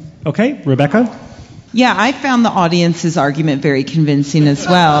audience. Okay, Rebecca? Yeah, I found the audience's argument very convincing as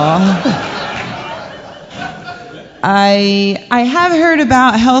well. I have heard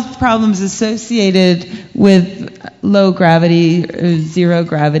about health problems associated with low gravity or zero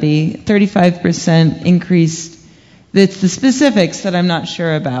gravity, 35% increased. It's the specifics that I'm not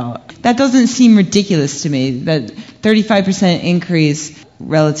sure about. That doesn't seem ridiculous to me, that 35% increase,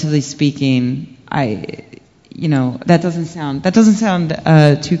 relatively speaking, that doesn't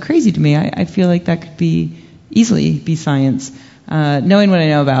sound too crazy to me. I feel like that could easily be science. Knowing what I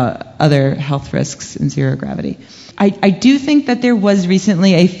know about other health risks in zero gravity. I do think that there was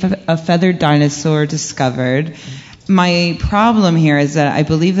recently a feathered dinosaur discovered. My problem here is that I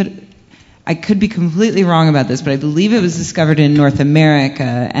believe that, I could be completely wrong about this, but I believe it was discovered in North America,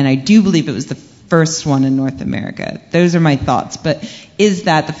 and I do believe it was the first one in North America. Those are my thoughts. But is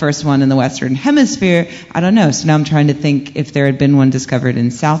that the first one in the Western Hemisphere? I don't know. So now I'm trying to think if there had been one discovered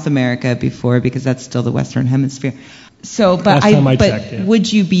in South America before, because that's still the Western Hemisphere. So, but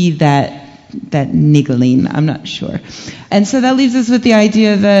would you be that niggling? I'm not sure. And so that leaves us with the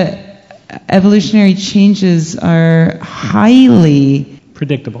idea that evolutionary changes are highly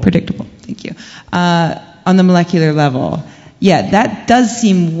predictable. Thank you. On the molecular level. Yeah, that does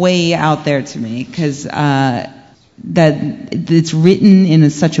seem way out there to me, because that it's written in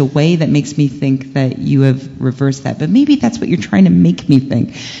such a way that makes me think that you have reversed that. But maybe that's what you're trying to make me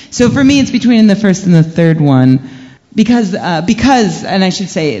think. So for me, it's between the first and the third one, because, and I should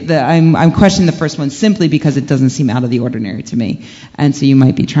say that I'm questioning the first one simply because it doesn't seem out of the ordinary to me, and so you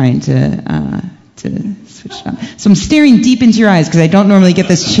might be trying to switch it up. So I'm staring deep into your eyes because I don't normally get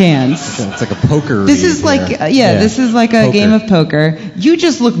this chance. It's like a poker. This is like, this is like a game of poker. You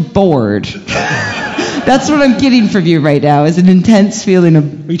just look bored. That's what I'm getting from you right now, is an intense feeling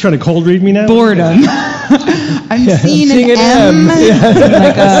of... Are you trying to cold read me now? Boredom. I'm seeing an M.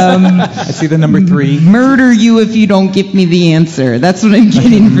 Like, I see the number 3. Murder you if you don't give me the answer. That's what I'm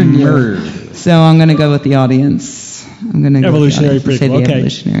getting from you. So I'm going to go with the audience. I'm going to evolutionary predictable. Okay.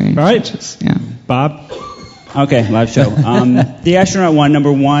 Evolutionary. All right. Yeah. Bob? Okay, live show. The astronaut one,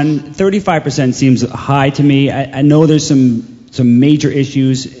 number 1, 35% seems high to me. I know there's some major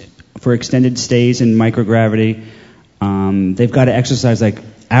issues for extended stays in microgravity. They've got to exercise like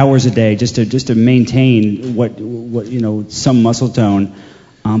hours a day just to maintain what some muscle tone.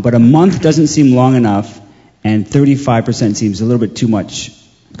 But a month doesn't seem long enough, and 35% seems a little bit too much.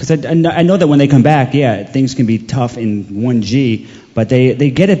 Because I know that when they come back, things can be tough in 1G, but they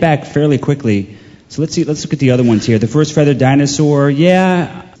get it back fairly quickly. So let's look at the other ones here. The first feathered dinosaur,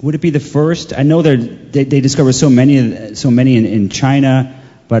 would it be the first? I know they discovered so many in China,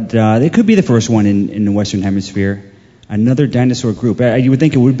 but they could be the first one in the Western Hemisphere. Another dinosaur group. You would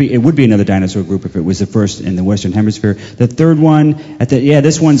think it would be another dinosaur group if it was the first in the Western Hemisphere. The third one,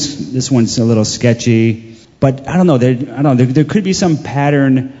 this one's a little sketchy. But I don't know. There could be some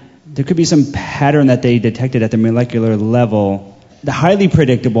pattern. There could be some pattern that they detected at the molecular level. The highly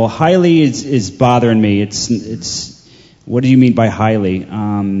predictable. Highly is bothering me. It's. What do you mean by highly?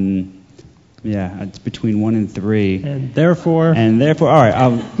 It's between 1 and 3. And therefore. All right.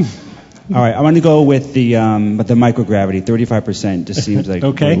 All right. I'm going to go with the microgravity. 35% just seems like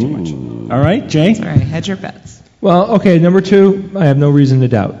okay. Way too much. All right, Jay. Sorry, hedge your bets. Well, okay. Number 2, I have no reason to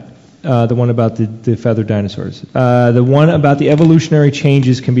doubt. The one about the feathered dinosaurs. The one about the evolutionary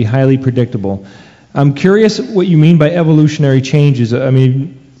changes can be highly predictable. I'm curious what you mean by evolutionary changes. I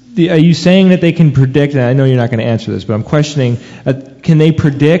mean, are you saying that they can predict, and I know you're not going to answer this, but I'm questioning, can they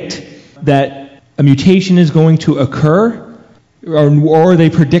predict that a mutation is going to occur? Or are they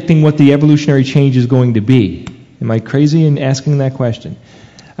predicting what the evolutionary change is going to be? Am I crazy in asking that question?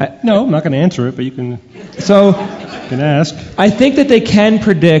 No, I'm not going to answer it, but you can ask. I think that they can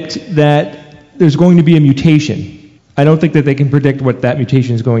predict that there's going to be a mutation. I don't think that they can predict what that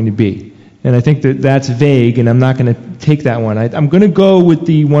mutation is going to be. And I think that that's vague, and I'm not going to take that one. I'm going to go with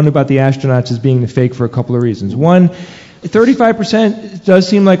the one about the astronauts as being the fake for a couple of reasons. One, 35% does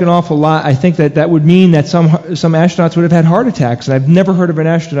seem like an awful lot. I think that would mean that some astronauts would have had heart attacks, and I've never heard of an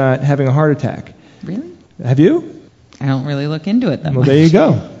astronaut having a heart attack. Really? Have you? I don't really look into it that much. Well, there you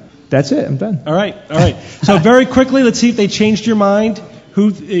go. That's it. I'm done. All right. So very quickly, let's see if they changed your mind. Who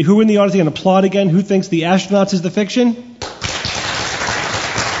in the audience, you can applaud again? Who thinks the astronauts is the fiction?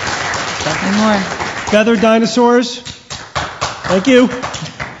 More. Feathered dinosaurs. Thank you.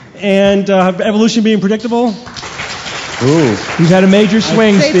 And evolution being predictable. Ooh. You've had a major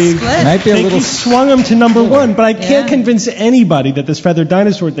swing, Steve. Might be a little. You swung them to number 1, but I can't convince anybody that this feathered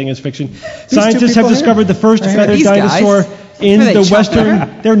dinosaur thing is fiction. Scientists have discovered the first feathered dinosaur in the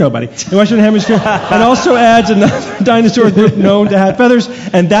Western. They're nobody. The Western Hemisphere, and also adds another dinosaur group known to have feathers,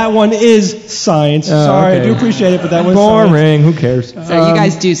 and that one is science. Sorry, I do appreciate it, but that was boring. Science. Who cares? So you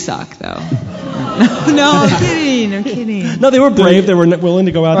guys do suck, though. No, I'm kidding. No, they were brave. They were willing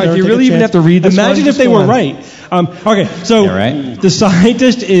to go out there. Do you really even have to read this? Imagine if they were right. Okay, so the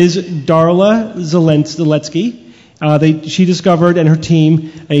scientist is Darla Zaletsky. She discovered, and her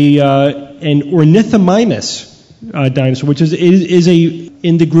team, an ornithomimus dinosaur, which is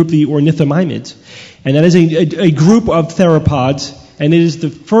in the group the ornithomimids, and that is a group of theropods. and it is the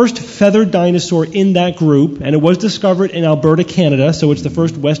first feathered dinosaur in that group, and it was discovered in Alberta, Canada, so it's the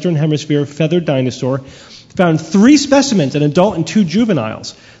first Western Hemisphere feathered dinosaur. Found 3 specimens, an adult and 2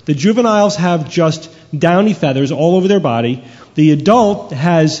 juveniles. The juveniles have just downy feathers all over their body. The adult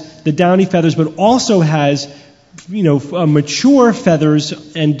has the downy feathers, but also has, mature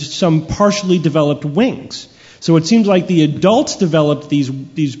feathers and some partially developed wings. So it seems like the adults developed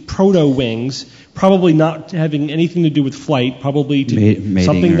these proto-wings, probably not having anything to do with flight, probably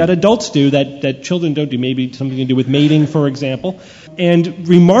something that adults do that children don't do, maybe something to do with mating, for example, and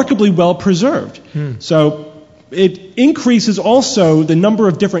remarkably well preserved. So it increases also the number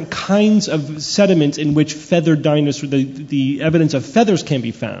of different kinds of sediments in which feathered dinosaurs, the evidence of feathers can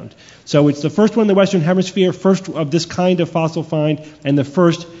be found. So it's the first one in the Western Hemisphere, first of this kind of fossil find, and the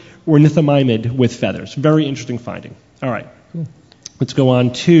first ornithomimid with feathers. Very interesting finding. All right. Let's go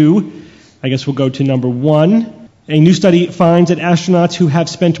on to, I guess we'll go to number 1. A new study finds that astronauts who have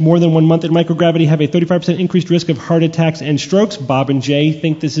spent more than 1 month in microgravity have a 35% increased risk of heart attacks and strokes. Bob and Jay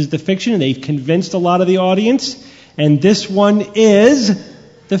think this is the fiction, and they've convinced a lot of the audience. And this one is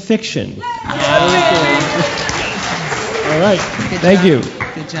the fiction. All right. Thank you.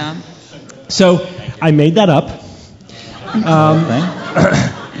 Good job. So I made that up.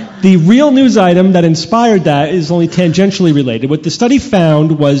 The real news item that inspired that is only tangentially related. What the study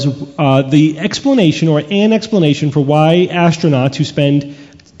found was the explanation, or an explanation, for why astronauts who spend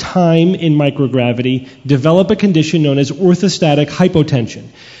time in microgravity develop a condition known as orthostatic hypotension.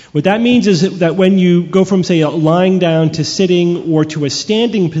 What that means is that when you go from, say, lying down to sitting or to a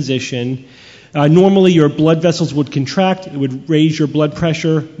standing position, normally your blood vessels would contract, it would raise your blood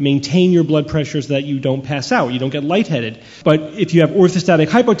pressure, maintain your blood pressure so that you don't pass out, you don't get lightheaded. But if you have orthostatic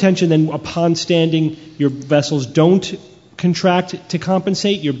hypotension, then upon standing, your vessels don't contract to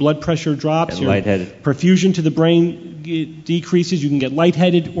compensate, your blood pressure drops, your perfusion to the brain decreases, you can get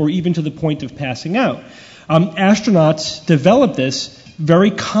lightheaded or even to the point of passing out. Astronauts develop this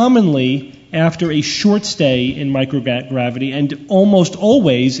very commonly after a short stay in microgravity, and almost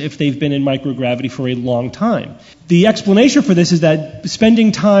always if they've been in microgravity for a long time. The explanation for this is that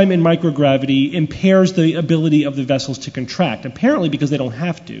spending time in microgravity impairs the ability of the vessels to contract, apparently because they don't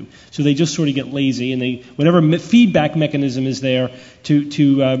have to. So they just sort of get lazy, and whatever feedback mechanism is there to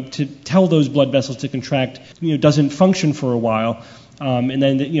tell those blood vessels to contract, doesn't function for a while, and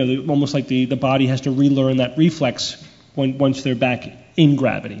then almost like the body has to relearn that reflex once they're back in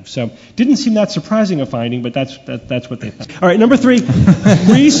gravity. So didn't seem that surprising a finding, but that's what they found. All right, number 3.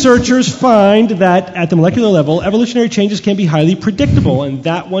 Researchers find that at the molecular level, evolutionary changes can be highly predictable, and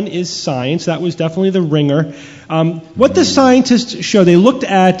that one is science. That was definitely the ringer. What the scientists show, they looked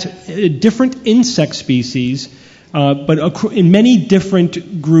at different insect species, but in many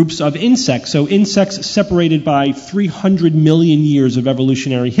different groups of insects. So insects separated by 300 million years of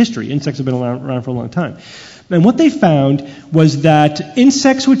evolutionary history. Insects have been around for a long time. And what they found was that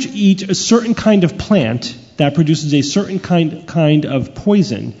insects which eat a certain kind of plant that produces a certain kind of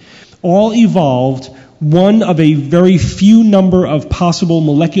poison all evolved one of a very few number of possible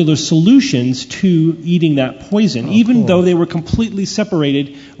molecular solutions to eating that poison, even though they were completely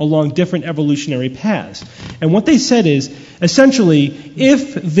separated along different evolutionary paths. And what they said is, essentially,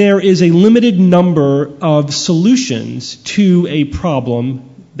 if there is a limited number of solutions to a problem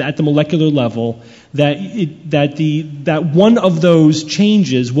at the molecular level, that one of those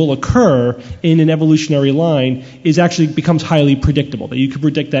changes will occur in an evolutionary line becomes highly predictable. That you could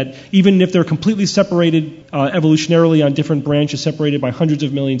predict that even if they're completely separated evolutionarily on different branches, separated by hundreds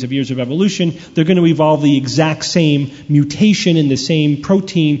of millions of years of evolution, they're going to evolve the exact same mutation in the same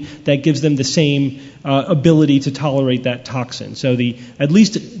protein that gives them the same ability to tolerate that toxin. So at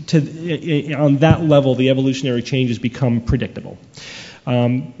least on that level, the evolutionary changes become predictable.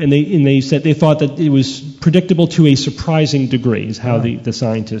 And they said they thought that it was predictable to a surprising degree, is how the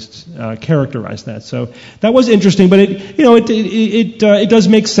scientists characterized that. So that was interesting, but it does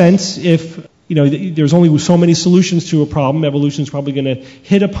make sense if there's only so many solutions to a problem. Evolution is probably going to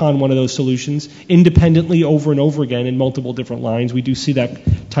hit upon one of those solutions independently over and over again in multiple different lines. We do see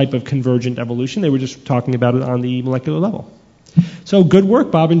that type of convergent evolution. They were just talking about it on the molecular level. So good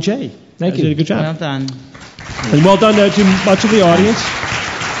work, Bob and Jay. Thank you. Did a good job. Well done. And well done to much of the audience.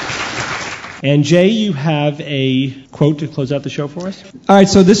 And Jay, you have a quote to close out the show for us? All right,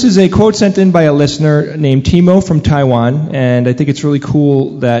 so this is a quote sent in by a listener named Timo from Taiwan, and I think it's really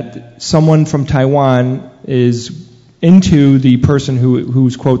cool that someone from Taiwan is into the person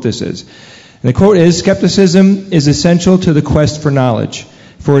whose quote this is. And the quote is, "Skepticism is essential to the quest for knowledge,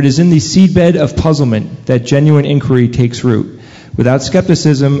 for it is in the seedbed of puzzlement that genuine inquiry takes root. Without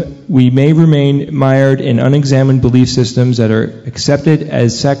skepticism, we may remain mired in unexamined belief systems that are accepted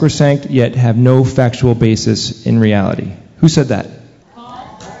as sacrosanct yet have no factual basis in reality. Who said that?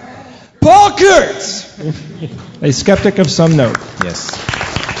 Paul Kurtz! A skeptic of some note. Yes.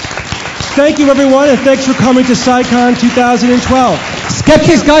 Thank you, everyone, and thanks for coming to CSICon 2012.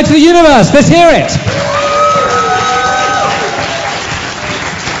 Skeptics Guide to the Universe. Let's hear it.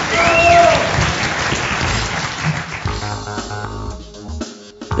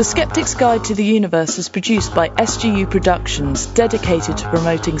 The Skeptics Guide to the Universe is produced by SGU Productions, dedicated to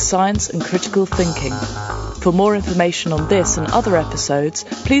promoting science and critical thinking. For more information on this and other episodes,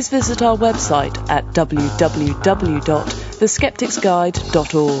 please visit our website at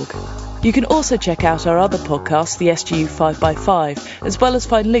www.theskepticsguide.org. You can also check out our other podcasts, the SGU 5x5, as well as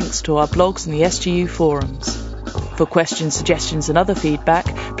find links to our blogs and the SGU forums. For questions, suggestions and other feedback,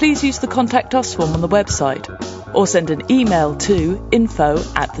 please use the Contact Us form on the website, or send an email to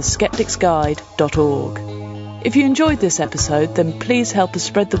info@theskepticsguide.org. If you enjoyed this episode, then please help us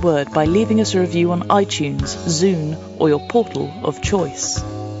spread the word by leaving us a review on iTunes, Zune, or your portal of choice.